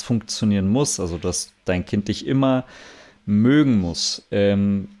 dass es funktionieren muss, also dass dein Kind dich immer mögen muss,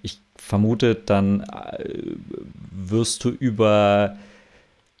 ich vermute, dann wirst du über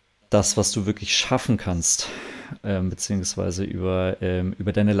das, was du wirklich schaffen kannst, beziehungsweise über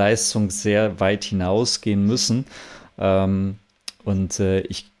deine Leistung sehr weit hinausgehen müssen. Ähm, und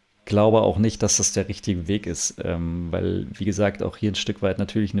ich glaube auch nicht, dass das der richtige Weg ist, weil, wie gesagt, auch hier ein Stück weit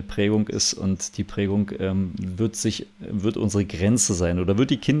natürlich eine Prägung ist und die Prägung wird unsere Grenze sein oder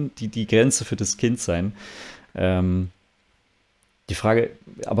wird die Grenze für das Kind sein. Ähm, die Frage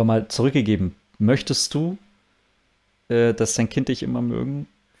aber mal zurückgegeben, möchtest du, dass dein Kind dich immer mögen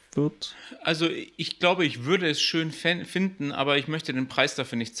wird? Also ich glaube, ich würde es schön finden, aber ich möchte den Preis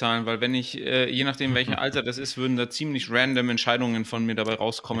dafür nicht zahlen, weil wenn ich, je nachdem welches Alter das ist, würden da ziemlich random Entscheidungen von mir dabei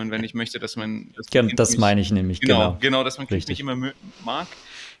rauskommen, wenn ich möchte, dass mein Ja, Kind das mich, meine ich nämlich, genau, genau. genau, dass mein Kind mich Richtig. immer mag.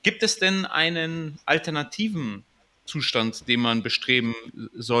 Gibt es denn einen alternativen Zustand, den man bestreben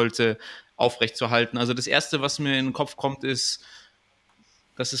sollte, aufrechtzuerhalten? Also das Erste, was mir in den Kopf kommt, ist,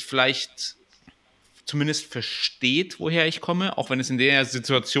 dass es vielleicht zumindest versteht, woher ich komme, auch wenn es in der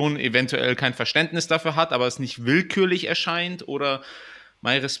Situation eventuell kein Verständnis dafür hat, aber es nicht willkürlich erscheint oder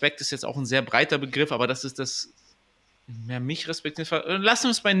mein Respekt ist jetzt auch ein sehr breiter Begriff, aber das ist das, ja, mich respektiert. Lassen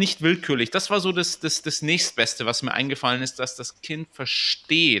wir es bei nicht willkürlich. Das war so das nächstbeste, was mir eingefallen ist, dass das Kind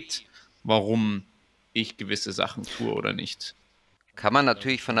versteht, warum ich gewisse Sachen tue oder nicht. Kann man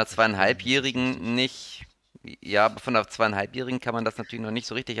natürlich von einer Zweieinhalbjährigen nicht, ja, aber von einer Zweieinhalbjährigen kann man das natürlich noch nicht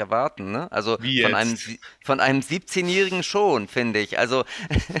so richtig erwarten, ne? Also Wie jetzt? Von einem 17-Jährigen schon, finde ich. Also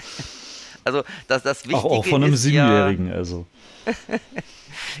das Auch Wichtige von einem ist ja, Siebenjährigen, also.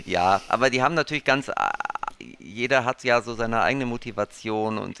 ja, aber die haben natürlich jeder hat ja so seine eigene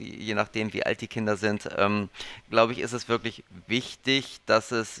Motivation und je nachdem, wie alt die Kinder sind, glaube ich, ist es wirklich wichtig,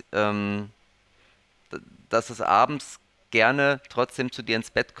 dass es abends gerne trotzdem zu dir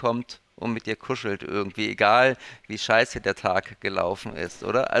ins Bett kommt und mit dir kuschelt irgendwie, egal wie scheiße der Tag gelaufen ist,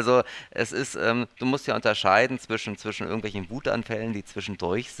 oder? Also du musst ja unterscheiden zwischen irgendwelchen Wutanfällen, die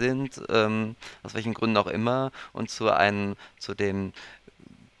zwischendurch sind, aus welchen Gründen auch immer, und zu dem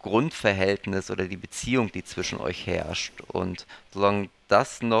Grundverhältnis oder die Beziehung, die zwischen euch herrscht. Und solange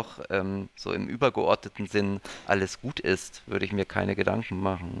das noch so im übergeordneten Sinn alles gut ist, würde ich mir keine Gedanken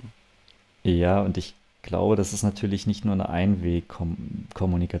machen. Ja, und ich glaube, das ist natürlich nicht nur eine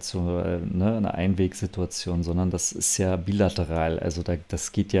Einwegkommunikation oder ne, eine Einwegsituation, sondern das ist ja bilateral. Also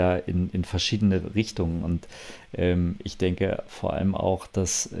das geht ja in verschiedene Richtungen. Und ich denke vor allem auch,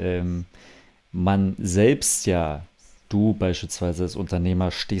 dass man selbst ja, du beispielsweise als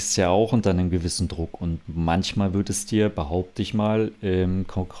Unternehmer, stehst ja auch unter einem gewissen Druck. Und manchmal wird es dir, behaupte ich mal,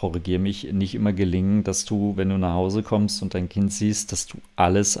 korrigiere mich, nicht immer gelingen, dass du, wenn du nach Hause kommst und dein Kind siehst, dass du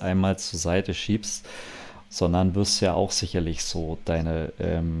alles einmal zur Seite schiebst, sondern wirst ja auch sicherlich so deine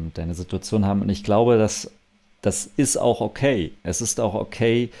Situation haben. Und ich glaube, dass das ist auch okay. Es ist auch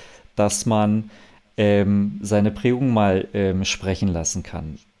okay, dass man seine Prägung mal sprechen lassen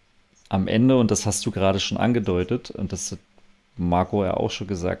kann. Am Ende, und das hast du gerade schon angedeutet, und das hat Marco ja auch schon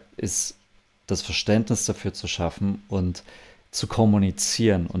gesagt, ist das Verständnis dafür zu schaffen und zu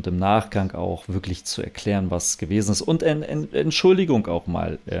kommunizieren und im Nachgang auch wirklich zu erklären, was gewesen ist und Entschuldigung auch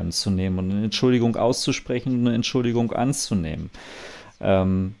mal zu nehmen und eine Entschuldigung auszusprechen und eine Entschuldigung anzunehmen.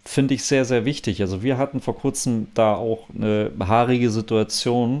 Finde ich sehr, sehr wichtig. Also wir hatten vor kurzem da auch eine haarige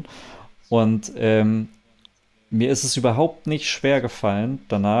Situation und mir ist es überhaupt nicht schwer gefallen,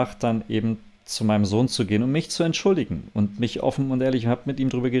 danach dann eben zu meinem Sohn zu gehen und mich zu entschuldigen und mich offen und ehrlich, habe mit ihm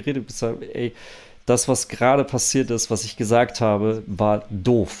drüber geredet, gesagt, ey, das, was gerade passiert ist, was ich gesagt habe, war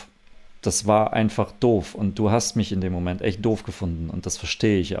doof. Das war einfach doof und du hast mich in dem Moment echt doof gefunden und das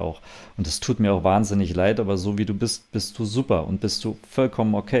verstehe ich auch. Und es tut mir auch wahnsinnig leid, aber so wie du bist, bist du super und bist du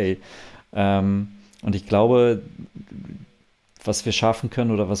vollkommen okay. Und ich glaube, was wir schaffen können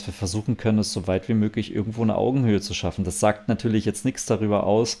oder was wir versuchen können, ist so weit wie möglich irgendwo eine Augenhöhe zu schaffen. Das sagt natürlich jetzt nichts darüber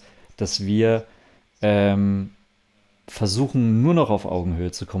aus, dass wir ähm, versuchen, nur noch auf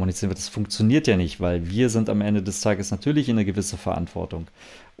Augenhöhe zu kommunizieren. Das funktioniert ja nicht, weil wir sind am Ende des Tages natürlich in eine gewisse Verantwortung.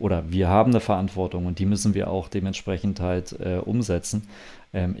 Oder wir haben eine Verantwortung und die müssen wir auch dementsprechend halt umsetzen.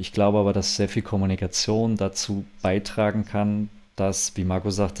 Ich glaube aber, dass sehr viel Kommunikation dazu beitragen kann, dass, wie Marco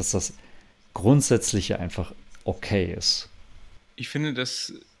sagt, dass das Grundsätzliche einfach okay ist. Ich finde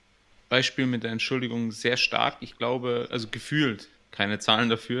das Beispiel mit der Entschuldigung sehr stark. Ich glaube, also gefühlt, keine Zahlen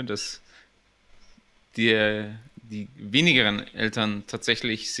dafür, dass die wenigeren Eltern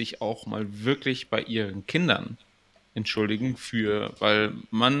tatsächlich sich auch mal wirklich bei ihren Kindern entschuldigen für, weil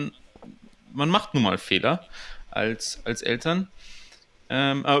man macht nun mal Fehler als Eltern.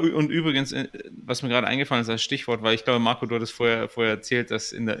 Und übrigens, was mir gerade eingefallen ist als Stichwort, weil ich glaube, Marco, du hattest vorher erzählt,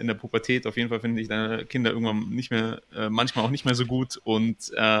 dass in der Pubertät auf jeden Fall finde ich deine Kinder irgendwann nicht mehr, manchmal auch nicht mehr so gut und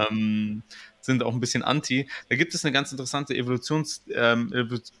sind auch ein bisschen anti. Da gibt es eine ganz interessante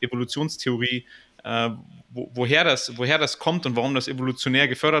Evolutionstheorie, woher das kommt und warum das evolutionär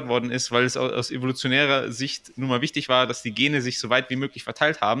gefördert worden ist, weil es aus evolutionärer Sicht nun mal wichtig war, dass die Gene sich so weit wie möglich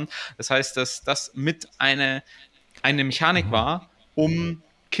verteilt haben. Das heißt, dass das mit eine Mechanik war, um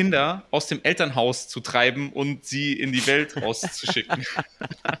Kinder aus dem Elternhaus zu treiben und sie in die Welt rauszuschicken.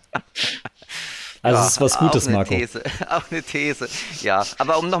 Also es Ja, ist was auch Gutes, eine Marco. These, auch eine These. Ja,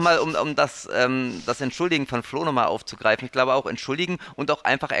 aber um nochmal, um das Entschuldigen von Flo nochmal aufzugreifen, ich glaube auch entschuldigen und auch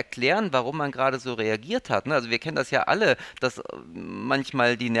einfach erklären, warum man gerade so reagiert hat. Ne? Also wir kennen das ja alle, dass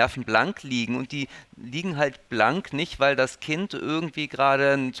manchmal die Nerven blank liegen und die liegen halt blank nicht, weil das Kind irgendwie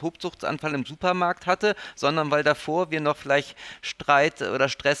gerade einen Tobsuchtsanfall im Supermarkt hatte, sondern weil davor wir noch vielleicht Streit oder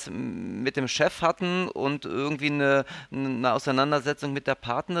Stress mit dem Chef hatten und irgendwie eine Auseinandersetzung mit der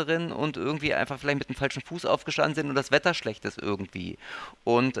Partnerin und irgendwie einfach vielleicht mit dem falschen Fuß aufgestanden sind und das Wetter schlecht ist irgendwie.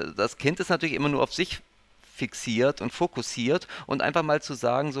 Und das Kind ist natürlich immer nur auf sich fixiert und fokussiert und einfach mal zu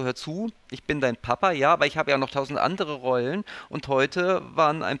sagen, so hör zu, ich bin dein Papa, ja, aber ich habe ja noch tausend andere Rollen und heute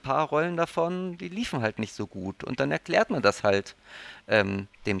waren ein paar Rollen davon, die liefen halt nicht so gut und dann erklärt man das halt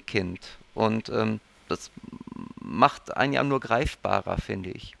dem Kind und das macht einen ja nur greifbarer,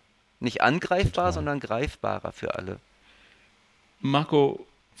 finde ich. Nicht angreifbar, Total. sondern greifbarer für alle. Marco,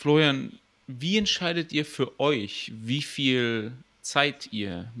 Florian, wie entscheidet ihr für euch, wie viel Zeit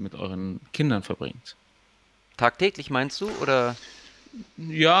ihr mit euren Kindern verbringt? Tagtäglich meinst du? Oder?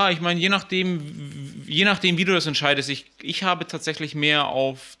 Ja, ich meine, je nachdem, wie du das entscheidest. Ich habe tatsächlich mehr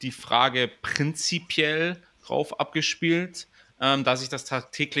auf die Frage prinzipiell drauf abgespielt, da sich das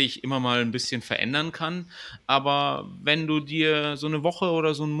tagtäglich immer mal ein bisschen verändern kann. Aber wenn du dir so eine Woche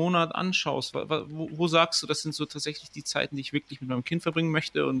oder so einen Monat anschaust, wo sagst du, das sind so tatsächlich die Zeiten, die ich wirklich mit meinem Kind verbringen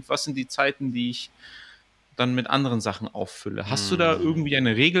möchte und was sind die Zeiten, die ich dann mit anderen Sachen auffülle? Hast du da Hm, irgendwie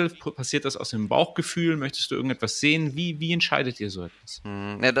eine Regel? Passiert das aus dem Bauchgefühl? Möchtest du irgendetwas sehen? Wie entscheidet ihr so etwas?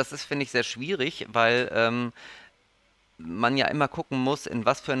 ja, das ist, finde ich, sehr schwierig, weil man ja immer gucken muss, in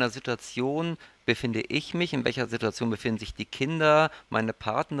was für einer Situation befinde ich mich, in welcher Situation befinden sich die Kinder, meine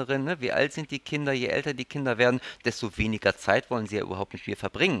Partnerin, ne? Wie alt sind die Kinder? Je älter die Kinder werden, desto weniger Zeit wollen sie ja überhaupt mit mir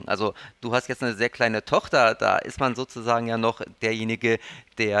verbringen. Also du hast jetzt eine sehr kleine Tochter, da ist man sozusagen ja noch derjenige,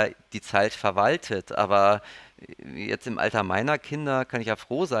 der die Zeit verwaltet. Aber jetzt im Alter meiner Kinder kann ich ja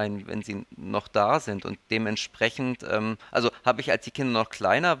froh sein, wenn sie noch da sind. Und dementsprechend, also habe ich, als die Kinder noch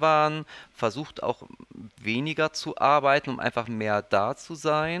kleiner waren, versucht auch weniger zu arbeiten, um einfach mehr da zu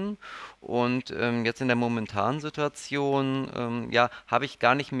sein. Und jetzt in der momentanen Situation, ja, habe ich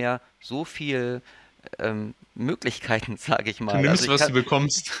gar nicht mehr so viel Möglichkeiten, sage ich Du mal. Also nimmst, ich was kann, du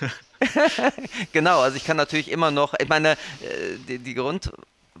bekommst. genau, also ich kann natürlich immer noch, ich meine, die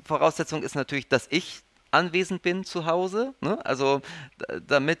Grundvoraussetzung ist natürlich, dass ich anwesend bin zu Hause, ne? Also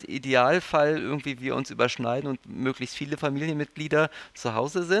damit Idealfall irgendwie wir uns überschneiden und möglichst viele Familienmitglieder zu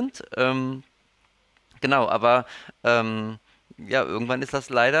Hause sind. Genau, aber ja, irgendwann ist das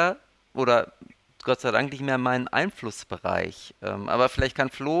leider oder Gott sei Dank nicht mehr mein Einflussbereich. Aber vielleicht kann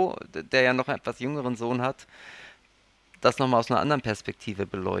Flo, der ja noch einen etwas jüngeren Sohn hat, das nochmal aus einer anderen Perspektive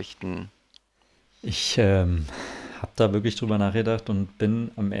beleuchten. Ich habe da wirklich drüber nachgedacht und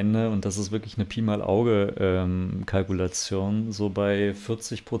bin am Ende, und das ist wirklich eine Pi mal Auge-Kalkulation, so bei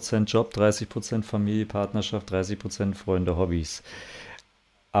 40% Job, 30% Familie, Partnerschaft, 30% Freunde, Hobbys.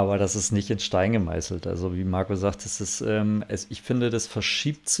 Aber das ist nicht in Stein gemeißelt. Also wie Marco sagt, ich finde, das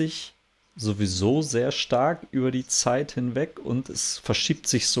verschiebt sich sowieso sehr stark über die Zeit hinweg und es verschiebt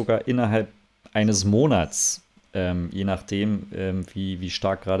sich sogar innerhalb eines Monats, je nachdem, wie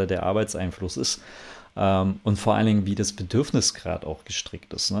stark gerade der Arbeitseinfluss ist. Und vor allen Dingen, wie das Bedürfnisgrad auch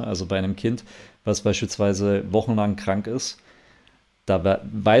gestrickt ist. Ne? Also bei einem Kind, was beispielsweise wochenlang krank ist, da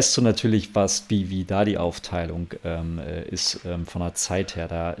weißt du natürlich, wie da die Aufteilung ist von der Zeit her.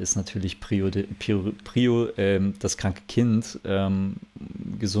 Da ist natürlich Prio das kranke Kind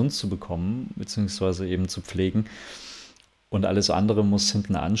gesund zu bekommen, beziehungsweise eben zu pflegen. Und alles andere muss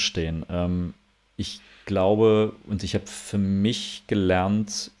hinten anstehen. Ich glaube, und ich habe für mich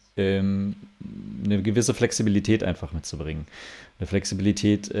gelernt, eine gewisse Flexibilität einfach mitzubringen. Eine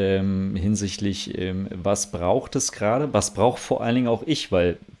Flexibilität hinsichtlich, was braucht es gerade, was braucht vor allen Dingen auch ich,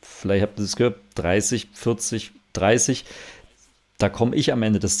 weil vielleicht habt ihr das gehört, 30, 40, 30, da komme ich am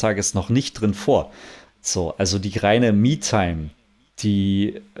Ende des Tages noch nicht drin vor. So, also die reine Me-Time,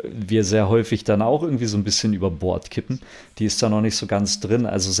 die wir sehr häufig dann auch irgendwie so ein bisschen über Bord kippen, die ist da noch nicht so ganz drin.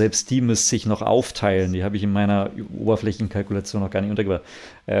 Also selbst die müsste sich noch aufteilen. Die habe ich in meiner Oberflächenkalkulation noch gar nicht untergebracht.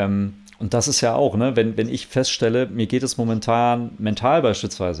 Und das ist ja auch, ne, wenn ich feststelle, mir geht es momentan mental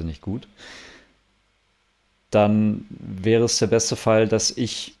beispielsweise nicht gut, dann wäre es der beste Fall, dass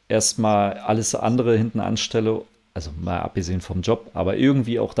ich erstmal alles andere hinten anstelle, also mal abgesehen vom Job, aber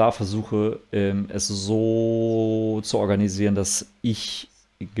irgendwie auch da versuche, es so zu organisieren, dass ich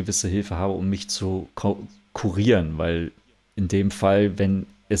gewisse Hilfe habe, um mich zu kurieren, weil in dem Fall, wenn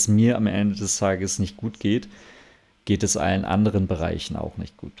es mir am Ende des Tages nicht gut geht, geht es allen anderen Bereichen auch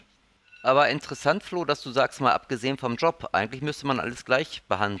nicht gut. Aber interessant, Flo, dass du sagst, mal abgesehen vom Job, eigentlich müsste man alles gleich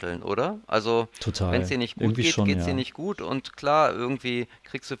behandeln, oder? Also, wenn es Total. dir nicht gut Irgendwie geht, schon, geht es dir ja. nicht gut und klar, irgendwie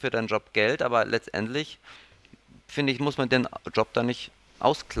kriegst du für deinen Job Geld, aber letztendlich, finde ich, muss man den Job da nicht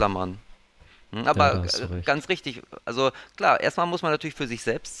ausklammern. Ja, Aber da hast du recht. ganz richtig, also klar, erstmal muss man natürlich für sich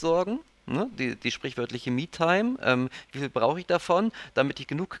selbst sorgen, ne? Die sprichwörtliche Me-Time. Wie viel brauche ich davon, damit ich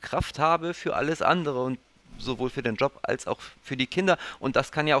genug Kraft habe für alles andere und sowohl für den Job als auch für die Kinder. Und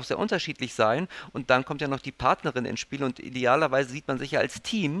das kann ja auch sehr unterschiedlich sein. Und dann kommt ja noch die Partnerin ins Spiel und idealerweise sieht man sich ja als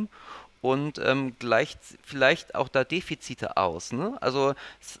Team und gleicht vielleicht auch da Defizite aus. Ne? Also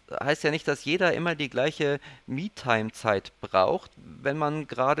es heißt ja nicht, dass jeder immer die gleiche Me-Time-Zeit braucht, wenn man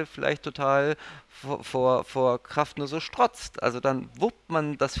gerade vielleicht total vor Kraft nur so strotzt. Also dann wuppt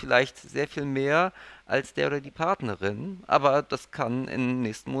man das vielleicht sehr viel mehr als der oder die Partnerin, aber das kann im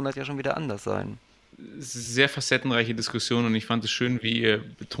nächsten Monat ja schon wieder anders sein. Sehr facettenreiche Diskussion und ich fand es schön, wie ihr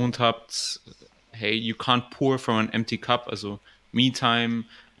betont habt, hey, you can't pour from an empty cup, also Me-Time,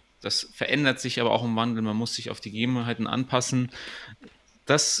 das verändert sich aber auch im Wandel, man muss sich auf die Gegebenheiten anpassen.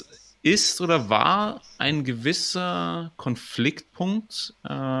 Das ist oder war ein gewisser Konfliktpunkt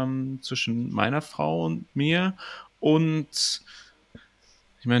zwischen meiner Frau und mir und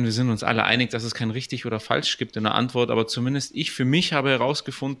ich meine, wir sind uns alle einig, dass es kein richtig oder falsch gibt in der Antwort, aber zumindest ich für mich habe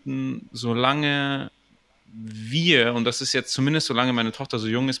herausgefunden, solange wir, und das ist jetzt zumindest solange meine Tochter so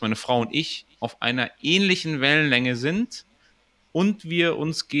jung ist, meine Frau und ich auf einer ähnlichen Wellenlänge sind und wir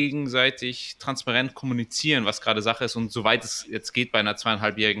uns gegenseitig transparent kommunizieren, was gerade Sache ist und soweit es jetzt geht bei einer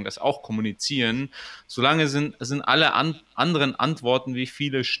 2,5-Jährigen, das auch kommunizieren, solange sind alle anderen Antworten, wie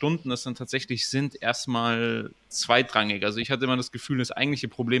viele Stunden das dann tatsächlich sind, erstmal zweitrangig. Also ich hatte immer das Gefühl, das eigentliche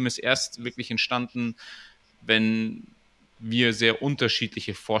Problem ist erst wirklich entstanden, wenn wir sehr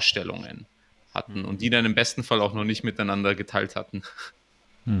unterschiedliche Vorstellungen hatten und die dann im besten Fall auch noch nicht miteinander geteilt hatten.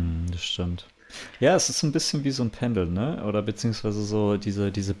 Das stimmt. Ja, es ist ein bisschen wie so ein Pendel, ne? Oder beziehungsweise so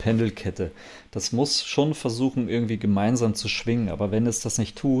diese Pendelkette. Das muss schon versuchen, irgendwie gemeinsam zu schwingen. Aber wenn es das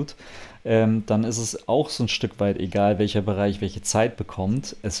nicht tut, dann ist es auch so ein Stück weit egal, welcher Bereich welche Zeit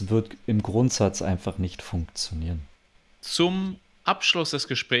bekommt. Es wird im Grundsatz einfach nicht funktionieren. Zum Abschluss des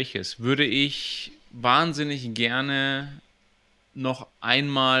Gespräches würde ich wahnsinnig gerne noch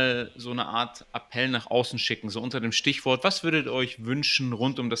einmal so eine Art Appell nach außen schicken, so unter dem Stichwort, was würdet ihr euch wünschen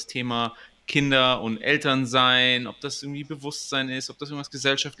rund um das Thema Kinder und Elternsein, ob das irgendwie Bewusstsein ist, ob das irgendwas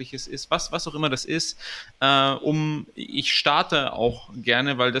Gesellschaftliches ist, was auch immer das ist. Ich starte auch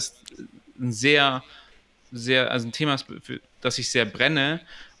gerne, weil das ein also ein Thema ist, für das ich sehr brenne.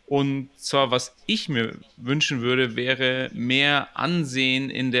 Und zwar, was ich mir wünschen würde, wäre mehr Ansehen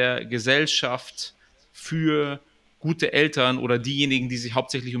in der Gesellschaft für gute Eltern oder diejenigen, die sich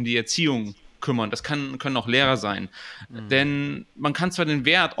hauptsächlich um die Erziehung kümmern. Das können auch Lehrer sein. Denn man kann zwar den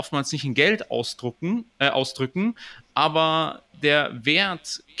Wert oftmals nicht in Geld ausdrücken, aber der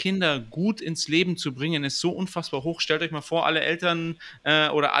Wert, Kinder gut ins Leben zu bringen, ist so unfassbar hoch. Stellt euch mal vor, alle Eltern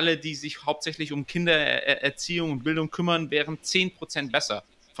oder alle, die sich hauptsächlich um Kindererziehung und Bildung kümmern, wären 10% besser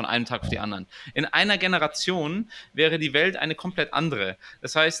von einem Tag auf die anderen. In einer Generation wäre die Welt eine komplett andere.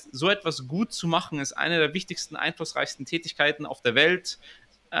 Das heißt, so etwas gut zu machen, ist eine der wichtigsten, einflussreichsten Tätigkeiten auf der Welt,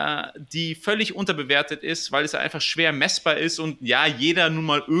 die völlig unterbewertet ist, weil es einfach schwer messbar ist und ja, jeder nun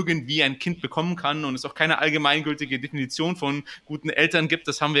mal irgendwie ein Kind bekommen kann und es auch keine allgemeingültige Definition von guten Eltern gibt.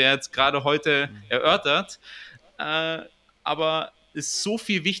 Das haben wir jetzt gerade heute erörtert. Aber es so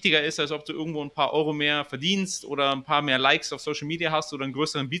viel wichtiger ist, als ob du irgendwo ein paar Euro mehr verdienst oder ein paar mehr Likes auf Social Media hast oder einen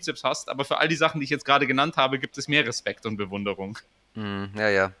größeren Bizeps hast. Aber für all die Sachen, die ich jetzt gerade genannt habe, gibt es mehr Respekt und Bewunderung. Ja,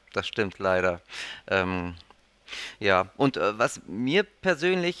 ja, das stimmt leider. Ähm, ja, und was mir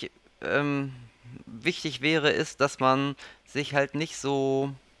persönlich wichtig wäre, ist, dass man sich halt nicht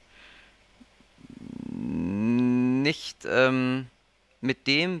mit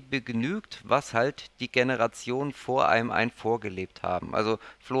dem begnügt, was halt die Generation vor einem vorgelebt haben. Also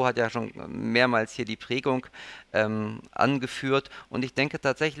Flo hat ja schon mehrmals hier die Prägung angeführt und ich denke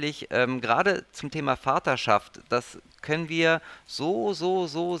tatsächlich, gerade zum Thema Vaterschaft, das können wir so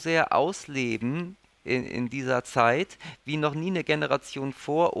sehr ausleben in dieser Zeit, wie noch nie eine Generation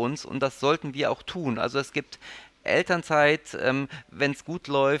vor uns und das sollten wir auch tun. Also es gibt Elternzeit, wenn es gut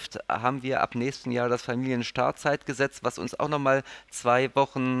läuft, haben wir ab nächsten Jahr das Familienstartzeitgesetz, was uns auch nochmal 2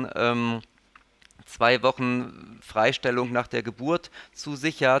 Wochen 2 Wochen Freistellung nach der Geburt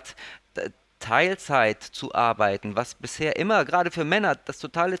zusichert. Teilzeit zu arbeiten, was bisher immer, gerade für Männer, das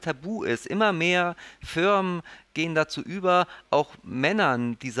totale Tabu ist. Immer mehr Firmen gehen dazu über, auch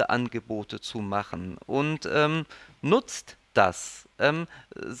Männern diese Angebote zu machen. Und nutzt das.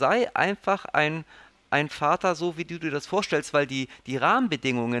 Sei einfach ein Vater, so wie du dir das vorstellst, weil die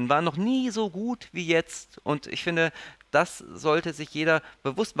Rahmenbedingungen waren noch nie so gut wie jetzt. Und ich finde, das sollte sich jeder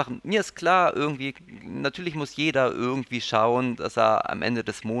bewusst machen. Mir ist klar, irgendwie, natürlich muss jeder irgendwie schauen, dass er am Ende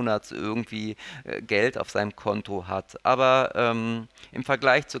des Monats irgendwie Geld auf seinem Konto hat. Aber im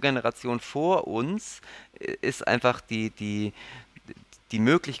Vergleich zur Generation vor uns ist einfach die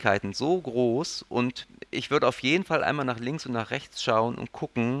Möglichkeiten so groß und ich würde auf jeden Fall einmal nach links und nach rechts schauen und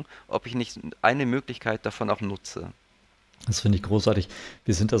gucken, ob ich nicht eine Möglichkeit davon auch nutze. Das finde ich großartig.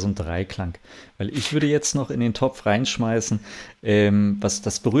 Wir sind da so ein Dreiklang. Weil ich würde jetzt noch in den Topf reinschmeißen, was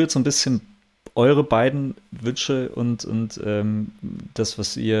das berührt so ein bisschen eure beiden Wünsche und das,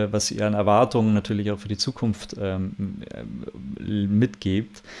 was ihr an Erwartungen natürlich auch für die Zukunft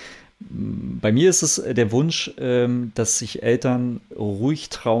mitgebt. Bei mir ist es der Wunsch, dass sich Eltern ruhig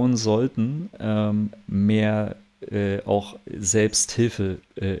trauen sollten, mehr auch selbst Hilfe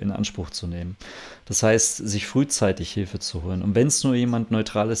in Anspruch zu nehmen. Das heißt, sich frühzeitig Hilfe zu holen. Und wenn es nur jemand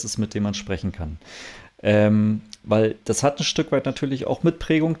Neutrales ist, mit dem man sprechen kann. Weil das hat ein Stück weit natürlich auch mit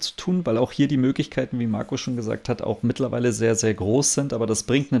Prägung zu tun, weil auch hier die Möglichkeiten, wie Marco schon gesagt hat, auch mittlerweile sehr, sehr groß sind. Aber das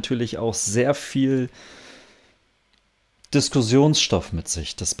bringt natürlich auch sehr viel Diskussionsstoff mit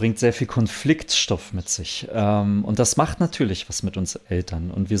sich. Das bringt sehr viel Konfliktstoff mit sich. Und das macht natürlich was mit uns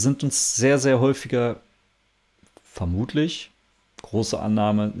Eltern. Und wir sind uns sehr, sehr häufiger, vermutlich, große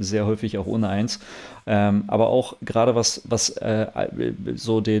Annahme, sehr häufig auch uneins, aber auch gerade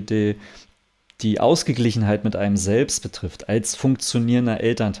so die Ausgeglichenheit mit einem selbst betrifft, als funktionierender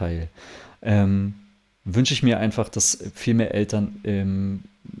Elternteil, wünsche ich mir einfach, dass viel mehr Eltern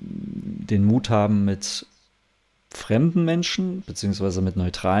den Mut haben, mit fremden Menschen beziehungsweise mit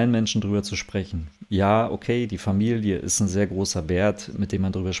neutralen Menschen drüber zu sprechen. Ja, okay, die Familie ist ein sehr großer Wert, mit dem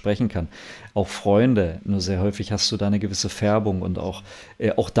man drüber sprechen kann. Auch Freunde, nur sehr häufig hast du da eine gewisse Färbung und auch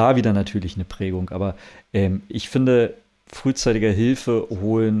da wieder natürlich eine Prägung. Aber ich finde, frühzeitiger Hilfe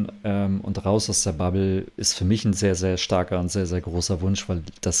holen und raus aus der Bubble ist für mich ein sehr, sehr starker und sehr, sehr großer Wunsch, weil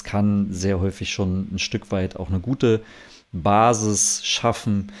das kann sehr häufig schon ein Stück weit auch eine gute Basis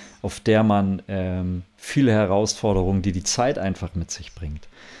schaffen, auf der man viele Herausforderungen, die die Zeit einfach mit sich bringt,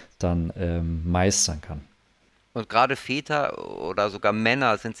 dann meistern kann. Und gerade Väter oder sogar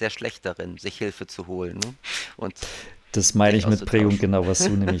Männer sind sehr schlecht darin, sich Hilfe zu holen, ne? Und Das meine sich ich mit Prägung, auszutauschen. genau, was du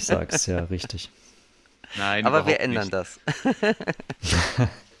nämlich sagst. Ja, richtig. Nein, Aber wir überhaupt ändern nicht. das.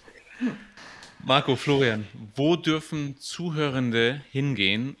 Marco, Florian, wo dürfen Zuhörende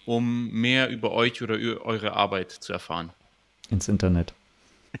hingehen, um mehr über euch oder über eure Arbeit zu erfahren? Ins Internet.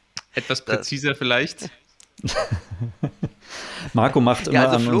 Etwas Das. präziser vielleicht? Marco macht Ja,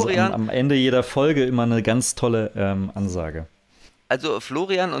 immer also Florian, am Ende jeder Folge immer eine ganz tolle Ansage. also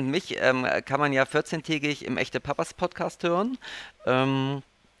Florian und mich kann man ja 14-tägig im Echte Papas Podcast hören. Ähm,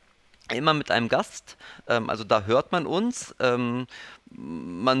 immer mit einem Gast. Also da hört man uns.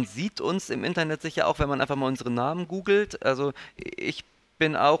 Man sieht uns im Internet sicher auch, wenn man einfach mal unsere Namen googelt. Also ich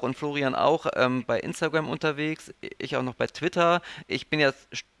bin auch und Florian auch bei Instagram unterwegs, ich auch noch bei Twitter. Ich bin jetzt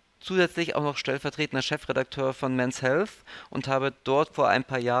zusätzlich auch noch stellvertretender Chefredakteur von Men's Health und habe dort vor ein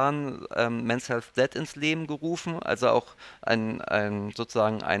paar Jahren Men's Health Z ins Leben gerufen, also auch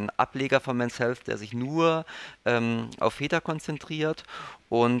sozusagen ein Ableger von Men's Health, der sich nur auf Väter konzentriert.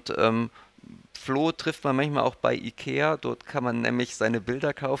 Und Flo trifft man manchmal auch bei Ikea. Dort kann man nämlich seine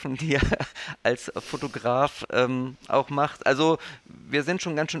Bilder kaufen, die er als Fotograf auch macht. Also wir sind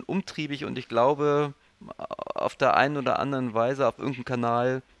schon ganz schön umtriebig und ich glaube, auf der einen oder anderen Weise, auf irgendeinem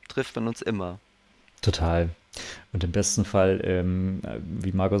Kanal trifft man uns immer. Total. Und im besten Fall,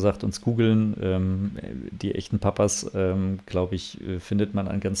 wie Margot sagt, uns googeln. Die echten Papas, glaube ich, findet man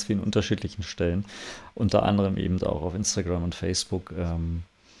an ganz vielen unterschiedlichen Stellen. Unter anderem eben auch auf Instagram und Facebook.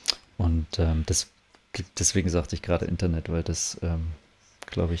 Und deswegen sagte ich gerade Internet, weil das,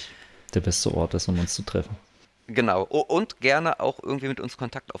 glaube ich, der beste Ort ist, um uns zu treffen. Genau. Und gerne auch irgendwie mit uns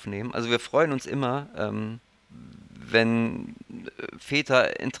Kontakt aufnehmen. Also wir freuen uns immer, wenn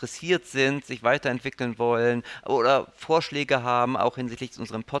Väter interessiert sind, sich weiterentwickeln wollen oder Vorschläge haben, auch hinsichtlich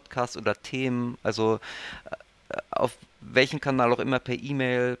unserem Podcast oder Themen. Also auf welchem Kanal auch immer, per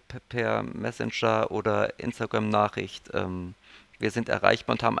E-Mail, per Messenger oder Instagram-Nachricht. Wir sind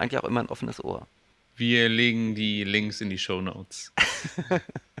erreichbar und haben eigentlich auch immer ein offenes Ohr. Wir legen die Links in die Shownotes.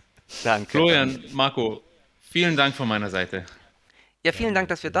 Danke, Daniel. Florian, Marco, vielen Dank von meiner Seite. Ja, vielen Dank, Gerne,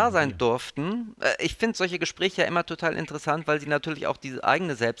 dass wir sehr da gerne sein dir. durften. Ich finde solche Gespräche ja immer total interessant, weil sie natürlich auch diese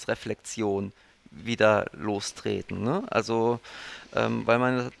eigene Selbstreflexion wieder lostreten, ne? Also, weil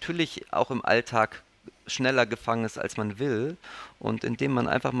man natürlich auch im Alltag schneller gefangen ist, als man will. Und indem man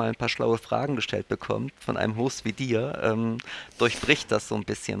einfach mal ein paar schlaue Fragen gestellt bekommt von einem Host wie dir, durchbricht das so ein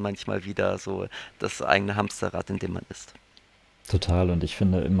bisschen manchmal wieder so das eigene Hamsterrad, in dem man ist. Total. Und ich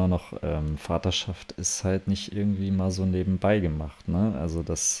finde immer noch, Vaterschaft ist halt nicht irgendwie mal so nebenbei gemacht, ne? Also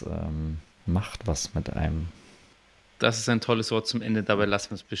das macht was mit einem. Das ist ein tolles Wort zum Ende, dabei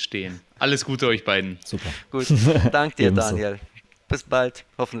lassen wir es bestehen. Alles Gute euch beiden. Super. Gut, dank dir, Ebenso. Daniel. Bis bald,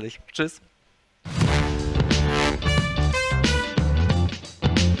 hoffentlich. Tschüss.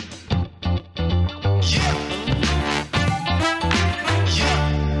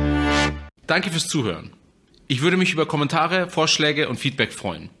 Danke fürs Zuhören. Ich würde mich über Kommentare, Vorschläge und Feedback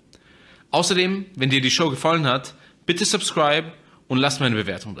freuen. Außerdem, wenn dir die Show gefallen hat, bitte subscribe und lass mir eine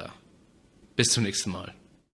Bewertung da. Bis zum nächsten Mal.